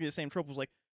basically the same trope. Was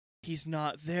like, he's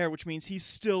not there, which means he's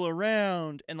still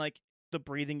around, and like the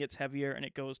breathing gets heavier, and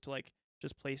it goes to like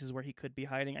just places where he could be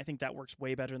hiding. I think that works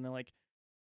way better than like,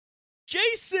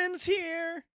 Jason's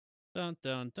here. Dun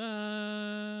dun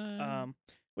dun.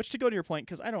 Which, to go to your point,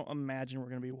 because I don't imagine we're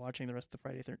going to be watching the rest of the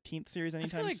Friday 13th series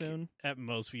anytime like soon. At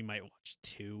most, we might watch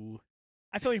 2.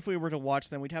 I feel like if we were to watch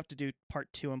them, we'd have to do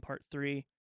part 2 and part 3,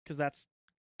 because that's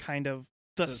kind of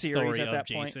the series story at of that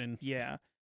Jason. point. Yeah.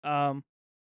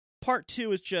 Part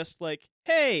 2 is just like,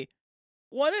 hey,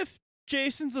 what if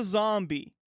Jason's a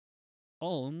zombie?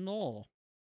 Oh no!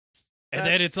 And then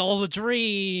That's- it's all a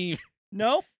dream.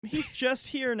 Nope, he's just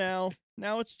here now.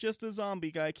 Now it's just a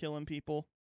zombie guy killing people.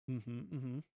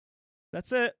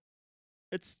 That's it.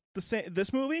 It's the same.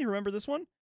 This movie, remember this one?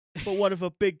 But what if a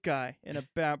big guy in a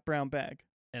brown bag?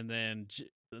 And then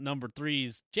number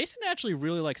 3's Jason actually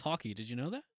really likes hockey. Did you know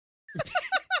that?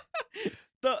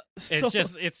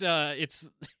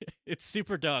 It's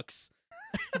Super Ducks,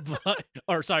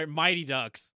 Mighty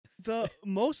Ducks. The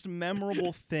most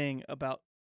memorable thing about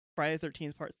Friday the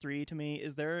 13th Part 3 to me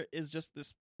is there is just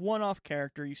this one-off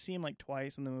character. You see him like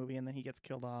twice in the movie, and then he gets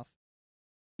killed off.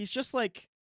 He's just like,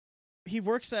 he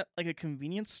works at like a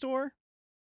convenience store,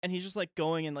 and he's just like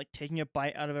going and like taking a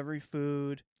bite out of every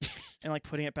food and like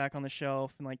putting it back on the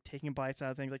shelf and like taking bites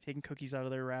out of things, like taking cookies out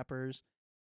of their wrappers.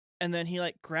 And then he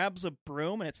like grabs a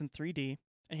broom, and it's in 3D,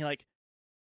 and he like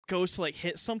goes to like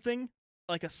hit something,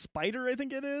 like a spider, I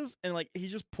think it is, and like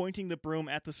he's just pointing the broom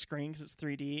at the screen because it's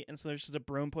 3D, and so there's just a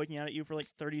broom poking out at you for like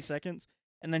 30 seconds,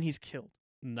 and then he's killed.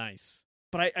 Nice.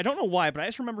 But I don't know why, but I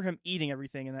just remember him eating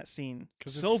everything in that scene.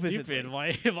 Because So it's vividly. stupid.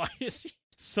 Why is he?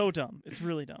 It's so dumb. It's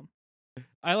really dumb.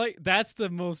 That's the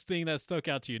most thing that stuck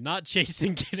out to you, not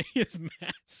Jason getting his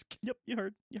mask. Yep, you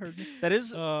heard me. That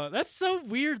is That's so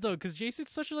weird though, because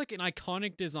Jason's such like an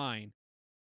iconic design.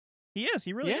 He is.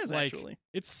 He really Yeah, is, like, actually.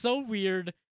 It's so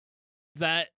weird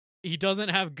that he doesn't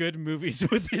have good movies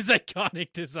with his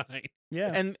iconic design.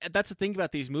 Yeah. and that's the thing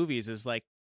about these movies is like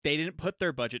they didn't put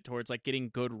their budget towards like getting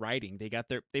good writing.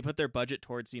 They put their budget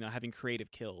towards, having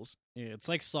creative kills. Yeah, it's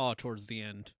like Saw towards the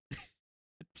end.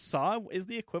 Saw is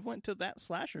the equivalent to that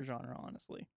slasher genre,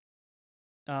 honestly.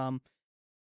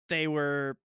 They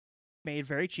were made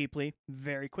very cheaply,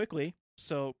 very quickly,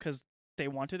 so because they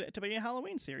wanted it to be a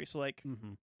Halloween series. So like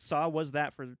Saw was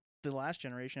that for the last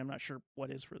generation. I'm not sure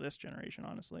what is for this generation,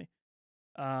 honestly.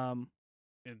 I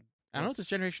don't know if this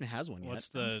generation has one yet. What's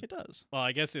I don't the? think it does. Well,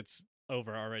 I guess it's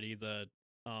over already. The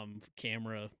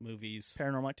camera movies.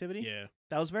 Paranormal Activity? Yeah,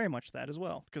 That was very much that as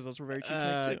well, because those were very cheap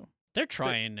to make too. they're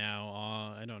trying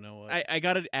now. I don't know what. I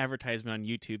got an advertisement on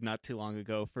YouTube not too long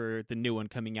ago for the new one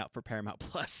coming out for Paramount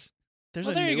Plus. There's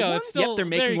well, a there you new go. one? It's still they're there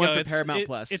making you one go. for It's- Paramount it-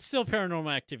 Plus. It's still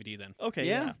Paranormal Activity then. Okay,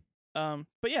 Yeah. yeah.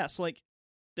 But yeah, so like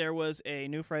there was a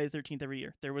new Friday the 13th every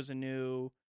year. There was a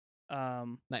new Nightmare on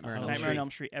Elm Nightmare Street. on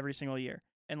Elm Street every single year.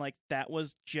 And like that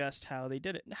was just how they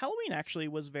did it. Halloween actually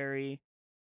was very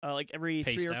like every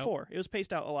Paced 3 or out? 4. It was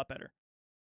paced out a lot better.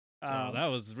 So that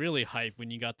was really hype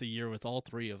when you got the year with all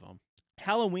 3 of them.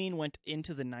 Halloween went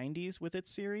into the 90s with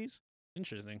its series,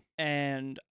 Interesting.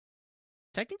 and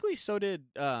Technically, so did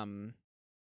Nightmare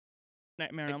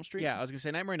on Elm Street. Yeah, I was gonna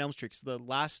say Nightmare on Elm Street.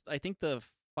 'Cause I think the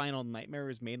final Nightmare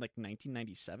was made like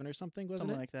 1997 or something, wasn't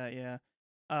something it? like that. Yeah.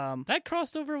 That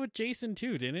crossed over with Jason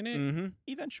too, didn't it? Mm-hmm.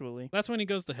 Eventually, That's when he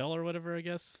goes to hell or whatever, I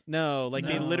guess. No, like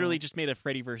they No. literally just made a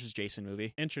Freddy versus Jason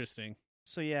movie. Interesting.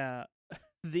 so yeah,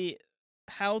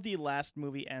 how the last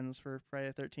movie ends for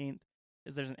Friday the 13th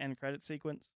is there's an end credit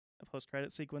sequence, a post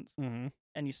credit sequence, Mm-hmm.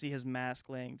 and you see his mask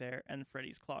laying there, and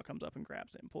Freddy's claw comes up and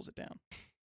grabs it and pulls it down.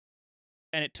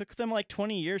 And it took them like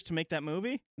 20 years to make that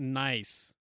movie,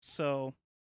 Nice. so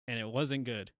And it wasn't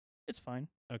good. it's fine.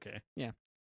 Okay.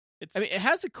 It's I mean, it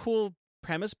has a cool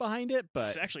premise behind it, it's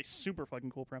but actually super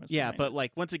fucking cool premise. yeah, behind but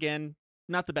like once again,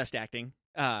 not the best acting.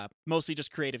 Mostly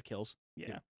just creative kills. it.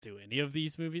 yeah, Do any of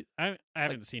these movies? I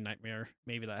haven't seen Nightmare.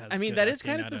 Maybe that has. I mean, good that is acting,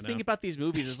 kind I of the don't thing know. about these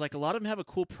movies is like a lot of them have a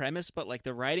cool premise, but like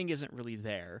the writing isn't really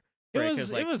there. It Right, was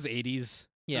 'cause, like, it was 80s.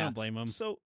 I yeah. don't blame him.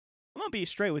 So I'm gonna be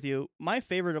straight with you. My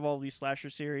favorite of all these slasher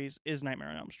series is Nightmare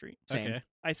on Elm Street. Same. Okay.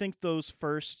 I think those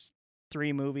first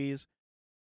 3 movies,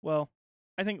 well,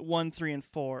 I think 1, 3, and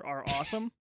 4 are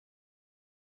awesome.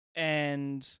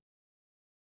 And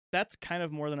that's kind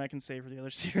of more than I can say for the other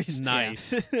series.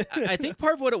 Nice. I think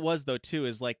part of what it was though too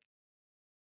is like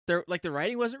the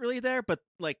writing wasn't really there, but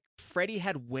like Freddy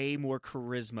had way more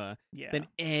charisma yeah. than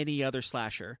any other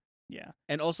slasher. Yeah.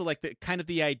 And also like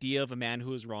the idea of a man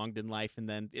who is wronged in life and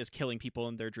then is killing people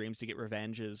in their dreams to get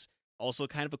revenge is also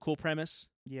kind of a cool premise.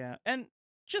 Yeah. And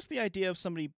just the idea of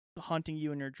somebody haunting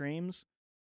you in your dreams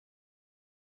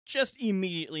just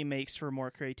immediately makes for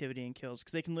more creativity and kills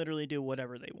because they can literally do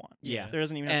whatever they want. Yeah. There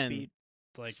doesn't even have And to be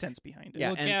It's like sense behind it.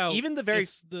 Yeah, look and out. even the very-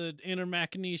 it's the inner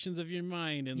machinations of your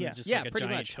mind, and Yeah. then just Yeah, like a pretty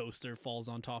giant much. toaster falls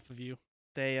on top of you.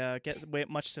 They get way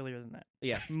much sillier than that.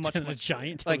 Yeah. Much, a much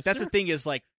giant sillier. Like that's the toaster? thing is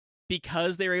like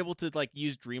because they were able to like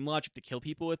use dream logic to kill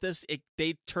people with this,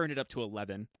 they turned it up to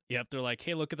 11. Yep, they're like,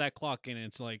 hey, look at that clock, and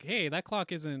it's like, hey, that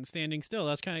clock isn't standing still.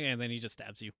 That's kind of, and then he just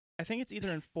stabs you. I think it's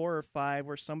either in 4 or 5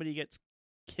 where somebody gets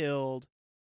killed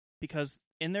because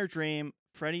in their dream,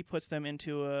 Freddy puts them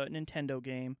into a Nintendo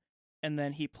game, and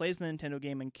then he plays the Nintendo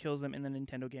game and kills them in the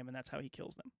Nintendo game, and that's how he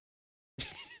kills them.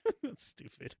 That's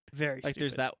stupid. Very Like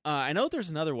there's stupid. that. I know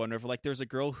there's another one where like there's a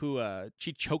girl who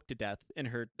she choked to death in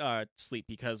her sleep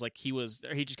because like he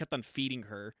just kept on feeding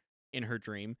her in her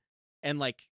dream, and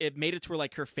like it made it to where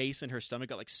like her face and her stomach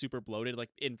got like super bloated like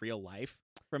in real life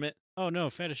from it. Oh no,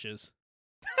 fetishes.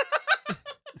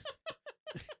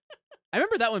 I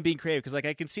remember that one being creative because like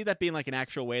I can see that being like an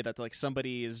actual way that like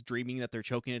somebody is dreaming that they're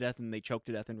choking to death and they choke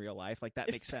to death in real life. Like that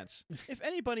If- makes sense. If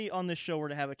anybody on this show were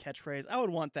to have a catchphrase, I would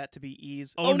want that to be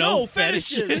ease. Oh, no,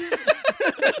 fetishes.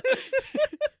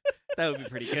 That would be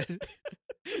pretty good.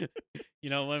 You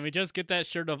know, when we just get that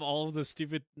shirt of all of the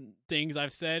stupid things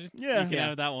I've said, Yeah. you can Yeah.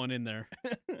 have that one in there.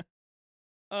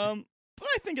 But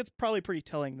I think it's probably pretty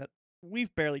telling that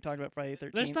we've barely talked about Friday the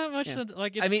 13th. There's not much Yeah. to,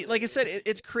 like. It's, I mean, like I said,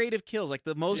 it's creative kills. Like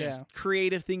the most Yeah.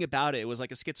 creative thing about it was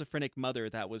like a schizophrenic mother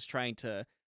that was trying to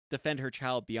defend her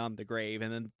child beyond the grave,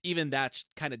 and then even that's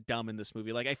kind of dumb in this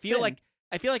movie. Like I feel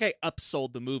Thin. like I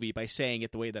upsold the movie by saying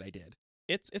it the way that I did.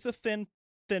 It's a thin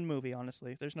movie,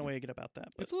 honestly. There's no way to get about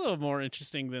that. But it's a little more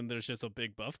interesting than there's just a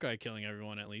big buff guy killing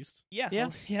everyone. At least. yeah, Yeah.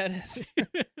 yeah, it is.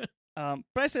 But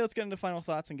I say let's get into final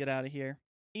thoughts and get out of here.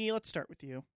 E, let's start with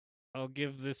you. I'll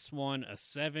give this one a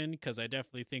 7 because I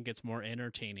definitely think it's more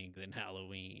entertaining than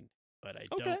Halloween. But I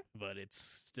Okay. don't. But it's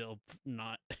still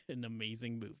not an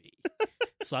amazing movie.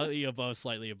 Slightly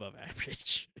above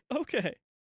average. Okay,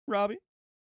 Robbie.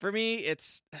 For me,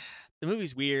 it's the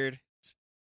movie's weird. It's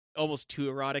almost too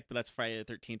erotic, but that's Friday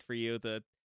the 13th for you. The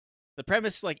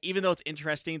premise, like, even though it's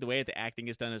interesting, the way the acting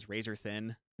is done is razor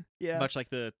thin, Yeah. much like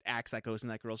the axe that goes in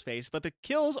that girl's face. But the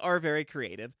kills are very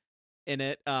creative in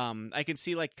it. I can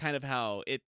see like kind of how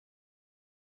it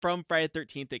from Friday the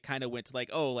 13th it kind of went to like,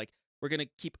 oh, like we're gonna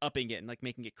keep upping it and like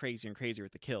making it crazier and crazier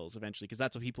with the kills eventually, because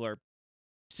that's what people are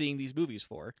seeing these movies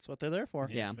for. That's what they're there for.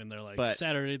 Yeah, And they're like but-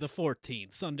 Saturday the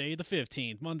 14th, Sunday the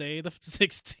 15th, Monday the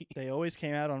 16th. They always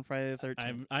came out on Friday the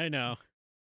 13th. I know.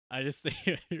 I just think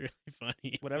it's really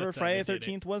funny. Whatever That's how Friday they the did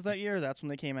it. 13th was that year, that's when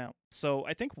they came out. So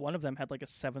I think one of them had like a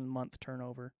 7-month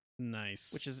turnover,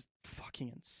 Nice. which is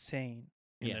fucking insane.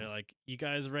 And Yeah. they're like, you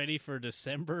guys ready for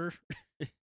December?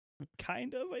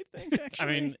 Kind of, I think, actually.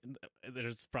 I mean,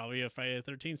 there's probably a Friday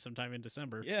the 13th sometime in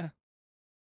December. yeah.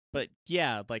 But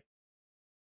yeah, like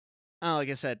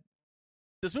I said,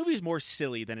 this movie's more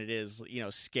silly than it is,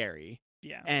 scary.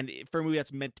 Yeah. And for a movie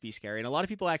that's meant to be scary, and a lot of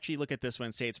people actually look at this one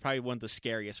and say it's probably one of the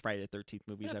scariest Friday the 13th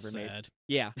movies That's ever made. sad.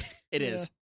 Yeah, it Yeah.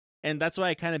 is. And that's why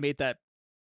I kind of made that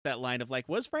line of like,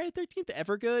 was Friday the 13th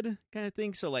ever good kind of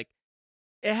thing? So like,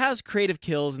 it has creative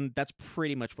kills, and that's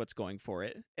pretty much what's going for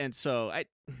it. And so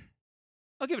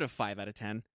I'll give it a 5 out of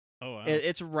 10. Oh, wow.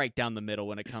 It's right down the middle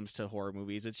when it comes to horror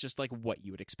movies. It's just like what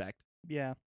you would expect.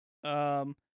 Yeah.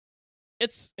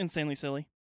 It's insanely silly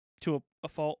to a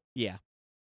fault. Yeah.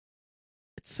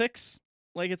 It's 6.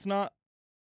 Like, it's not.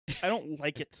 I don't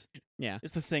like it. Yeah.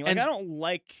 It's the thing. Like, And- I don't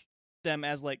like them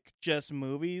as like just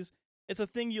movies. It's a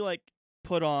thing you like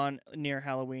put on near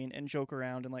Halloween and joke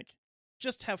around and like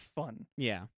just have fun.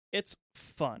 Yeah. It's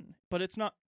fun, but it's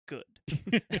not good.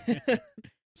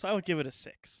 So I would give it a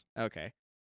 6. Okay.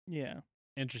 Yeah.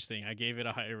 Interesting. I gave it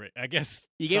a higher rate. I guess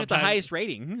You gave it the sometimes- highest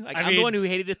rating. Like, I I'm the mean- one who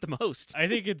hated it the most. I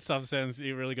think in some sense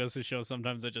it really goes to show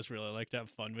sometimes I just really like to have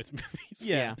fun with movies.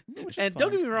 Yeah. Which is And don't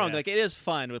fine. get me wrong, Yeah. like it is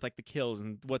fun with like the kills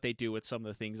and what they do with some of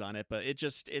the things on it, but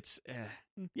it's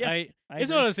Yeah, I I it's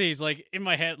agree. one of those things, like in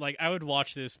my head, like I would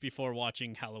watch this before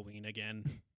watching Halloween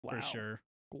again Wow. for sure.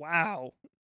 Wow.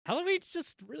 Halloween's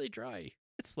just really dry.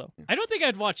 It's slow. I don't think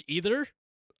I'd watch either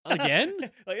again.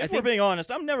 Like, if I we're think- being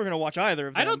honest, I'm never gonna watch either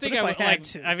of them. I don't think but I if would had like.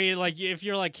 to. I mean, like if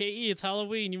you're like, "Hey, it's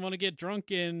Halloween. You want to get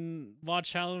drunk and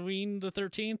watch Halloween the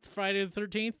 13th, Friday the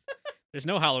 13th." There's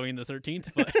no Halloween the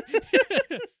 13th, but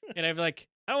and I'd be like,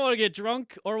 "I don't want to get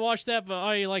drunk or watch that, but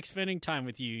I like spending time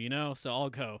with you, So I'll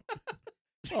go."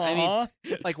 I mean, Aw.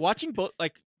 like watching both,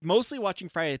 like mostly watching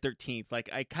Friday the 13th. Like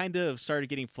I kind of started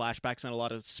getting flashbacks on a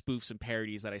lot of spoofs and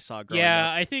parodies that I saw growing Yeah,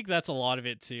 up. I think that's a lot of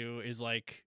it too. Is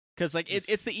like Because like Just-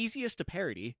 it's the easiest to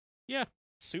parody.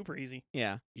 super easy.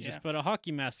 Yeah. you Yeah. just put a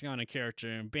hockey mask on a character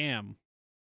and bam.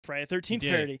 Friday the 13th You did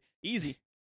it. parody. Easy.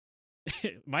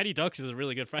 Mighty Ducks is a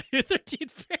really good Friday the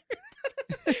 13th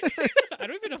parody. I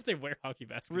don't even know if they wear hockey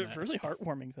masks. in that. Really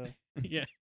heartwarming though. Yeah.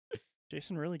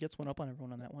 Jason really gets one up on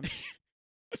everyone on that one.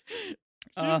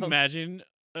 Can you Um, imagine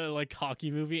a like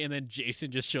hockey movie and then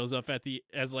Jason just shows up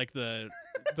as like the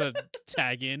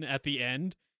tag in at the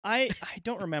end? I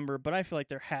don't remember, but I feel like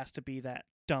there has to be that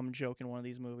dumb joke in one of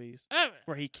these movies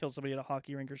where he kills somebody at a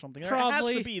hockey rink or something. There has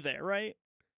Probably. to be there, right?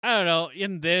 I don't know,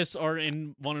 in this or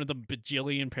in one of the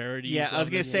bajillion parodies. Yeah, I was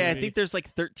of gonna this say I movie. think there's like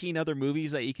 13 other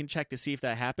movies that you can check to see if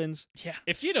that happens. Yeah.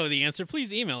 If you know the answer,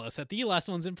 please email us at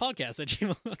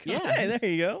thelastOnesInPodcast@gmail.com. Yeah, there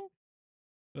you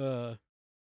go.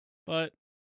 But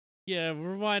yeah,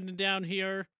 we're winding down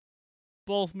here.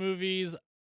 Both movies,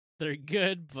 they're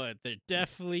good, but they're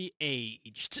definitely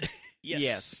aged.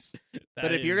 Yes.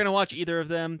 But if you're gonna watch either of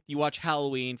them, you watch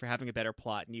Halloween for having a better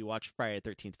plot, and you watch Friday the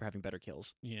 13th for having better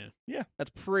kills. yeah, That's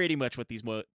pretty much what these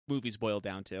movies boil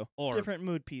down to. or Different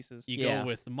mood pieces. you Yeah. go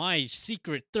with my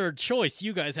secret third choice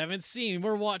you guys haven't seen.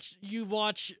 You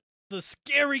watch The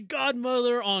Scary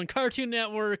Godmother on Cartoon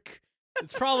Network.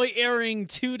 It's probably airing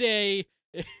today.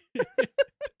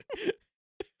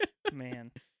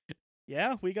 Man.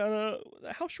 Yeah, we got a.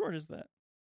 How short is that?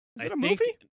 Is it a think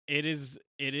movie? It is.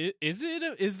 It is. Is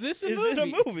this a Is movie? it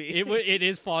a movie? It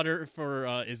is fodder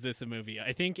for. Is this a movie?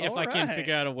 I think if I can Alright.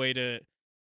 figure out a way to.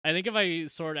 I think if I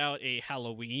sort out a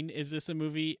Halloween, is this a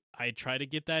movie? I try to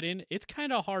get that in. It's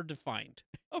kind of hard to find.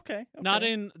 Okay. Not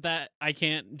in that I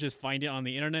can't just find it on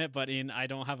the internet, but in I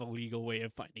don't have a legal way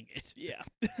of finding it. Yeah.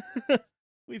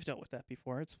 We've dealt with that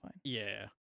before. It's fine. Yeah.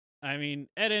 I mean,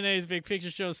 Ed and A's Big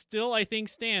Picture Show still, I think,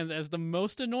 stands as the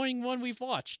most annoying one we've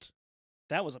watched.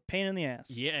 That was a pain in the ass.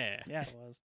 Yeah. Yeah, it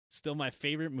was. Still my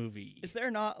favorite movie. Is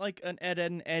there not like an Ed,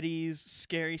 and Eddie's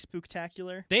Scary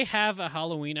Spooktacular? They have a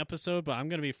Halloween episode, but I'm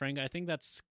going to be frank, I think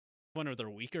that's one of their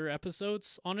weaker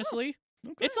episodes, honestly.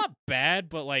 Okay. It's not bad,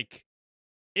 but like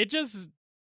it's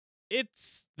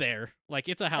there. Like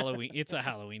it's a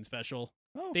Halloween special.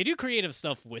 Oh. They do creative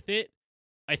stuff with it,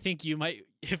 I think you might,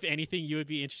 if anything, you would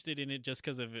be interested in it just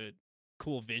because of the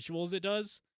cool visuals it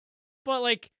does. But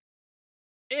like,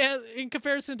 in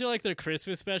comparison to like their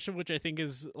Christmas special, which I think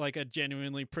is like a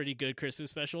genuinely pretty good Christmas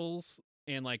specials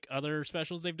and like other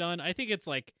specials they've done, I think it's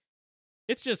like,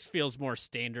 it just feels more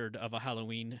standard of a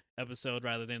Halloween episode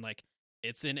rather than like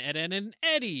it's an Ed and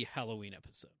Eddie Halloween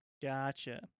episode.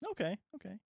 Gotcha. Okay.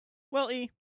 Well, E,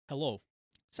 Hello.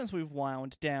 since we've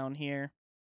wound down here,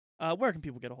 where can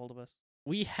people get a hold of us?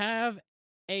 We have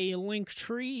a link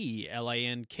tree,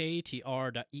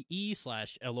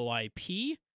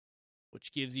 linktr.ee/LOIP,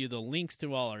 which gives you the links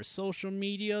to all our social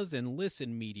medias and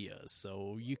listen medias,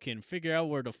 so you can figure out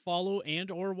where to follow and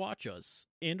or watch us,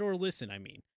 and or listen, I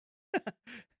mean.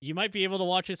 You might be able to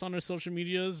watch us on our social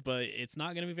medias, but it's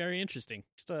not going to be very interesting.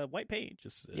 Just a white page.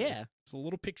 Just Yeah. it's a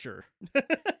little picture.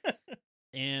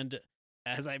 And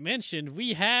as I mentioned,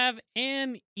 we have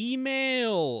an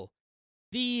email.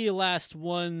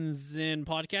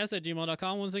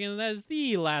 TheLastOnesInPodcast@gmail.com. Once again, that is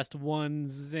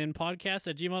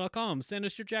TheLastOnesInPodcast@gmail.com. Send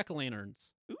us your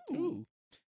jack-o'-lanterns. Ooh.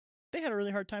 They had a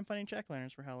really hard time finding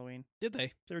jack-o'-lanterns for Halloween. Did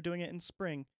they? They were doing it in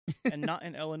spring and not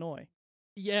in Illinois.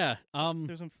 Yeah. It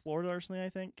was in Florida or something, I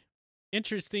think.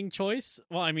 Interesting choice.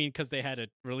 Well, I mean, because they had a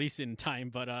release in time,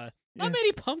 but Yeah. not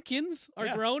many pumpkins are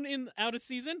Yeah. grown out of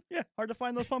season. Yeah, hard to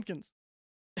find those pumpkins.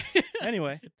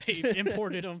 Anyway. They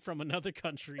imported them from another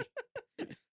country.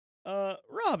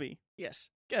 Robbie, Yes.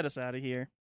 get us out of here.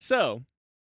 So, if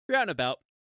you're out and about,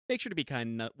 make sure to be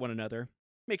kind to one another.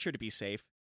 Make sure to be safe.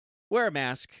 Wear a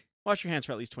mask. Wash your hands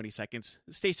for at least 20 seconds.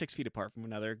 Stay 6 feet apart from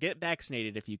one another. Get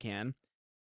vaccinated if you can.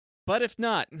 But if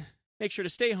not, make sure to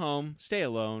stay home, stay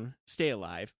alone, stay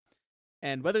alive.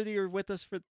 And whether you're with us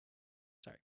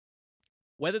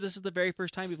whether this is the very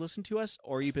first time you've listened to us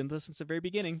or you've been listening since the very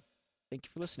beginning, thank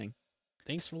you for listening.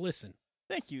 Thanks for listening.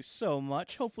 Thank you so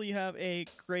much. Hopefully you have a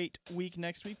great week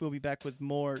next week. We'll be back with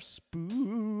more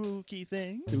spooky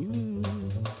things.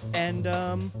 And,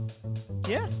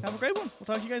 yeah, have a great one. We'll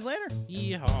talk to you guys later.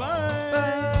 Yeehaw.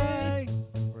 Bye.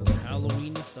 We're the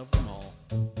Halloweenest of them all.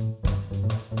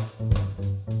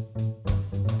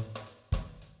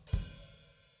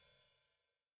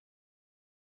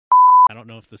 I don't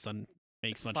know if the sun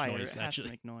makes much Fire, noise, it has to actually.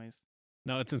 make noise.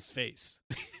 No, it's his face.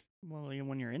 Well,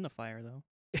 when you're in the fire, though.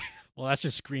 Well, that's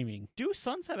just screaming. Do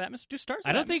suns have atmosphere? Do stars I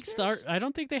have don't think atmospheres? I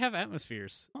don't think they have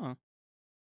atmospheres. Huh.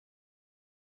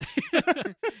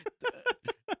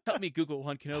 Help me Google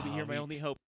one, Kenobi. You're my we- only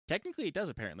hope. Technically, it does,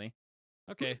 apparently.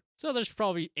 Okay, so there's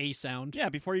probably a sound. Yeah,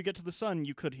 before you get to the sun,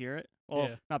 you could hear it. Well,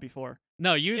 Yeah. not before.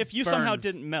 No, you. If you somehow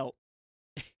didn't melt.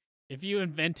 If you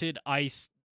invented ice,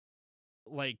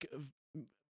 like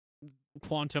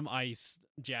quantum ice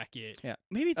jacket, Yeah.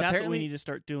 Maybe that's what Apparently- we need to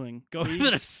start doing. go to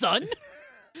the sun.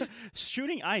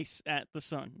 Shooting ice at the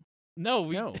sun. No,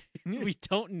 we No. we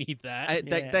don't need that.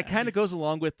 Yeah. That kind of goes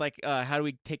along with like how do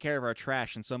we take care of our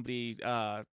trash? And somebody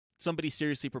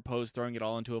seriously proposed throwing it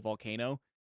all into a volcano.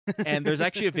 And there's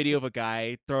actually a video of a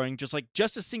guy throwing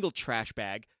just a single trash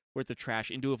bag worth of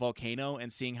trash into a volcano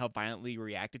and seeing how violently he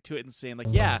reacted to it and saying like,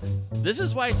 yeah, this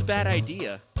is why it's a bad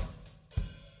idea.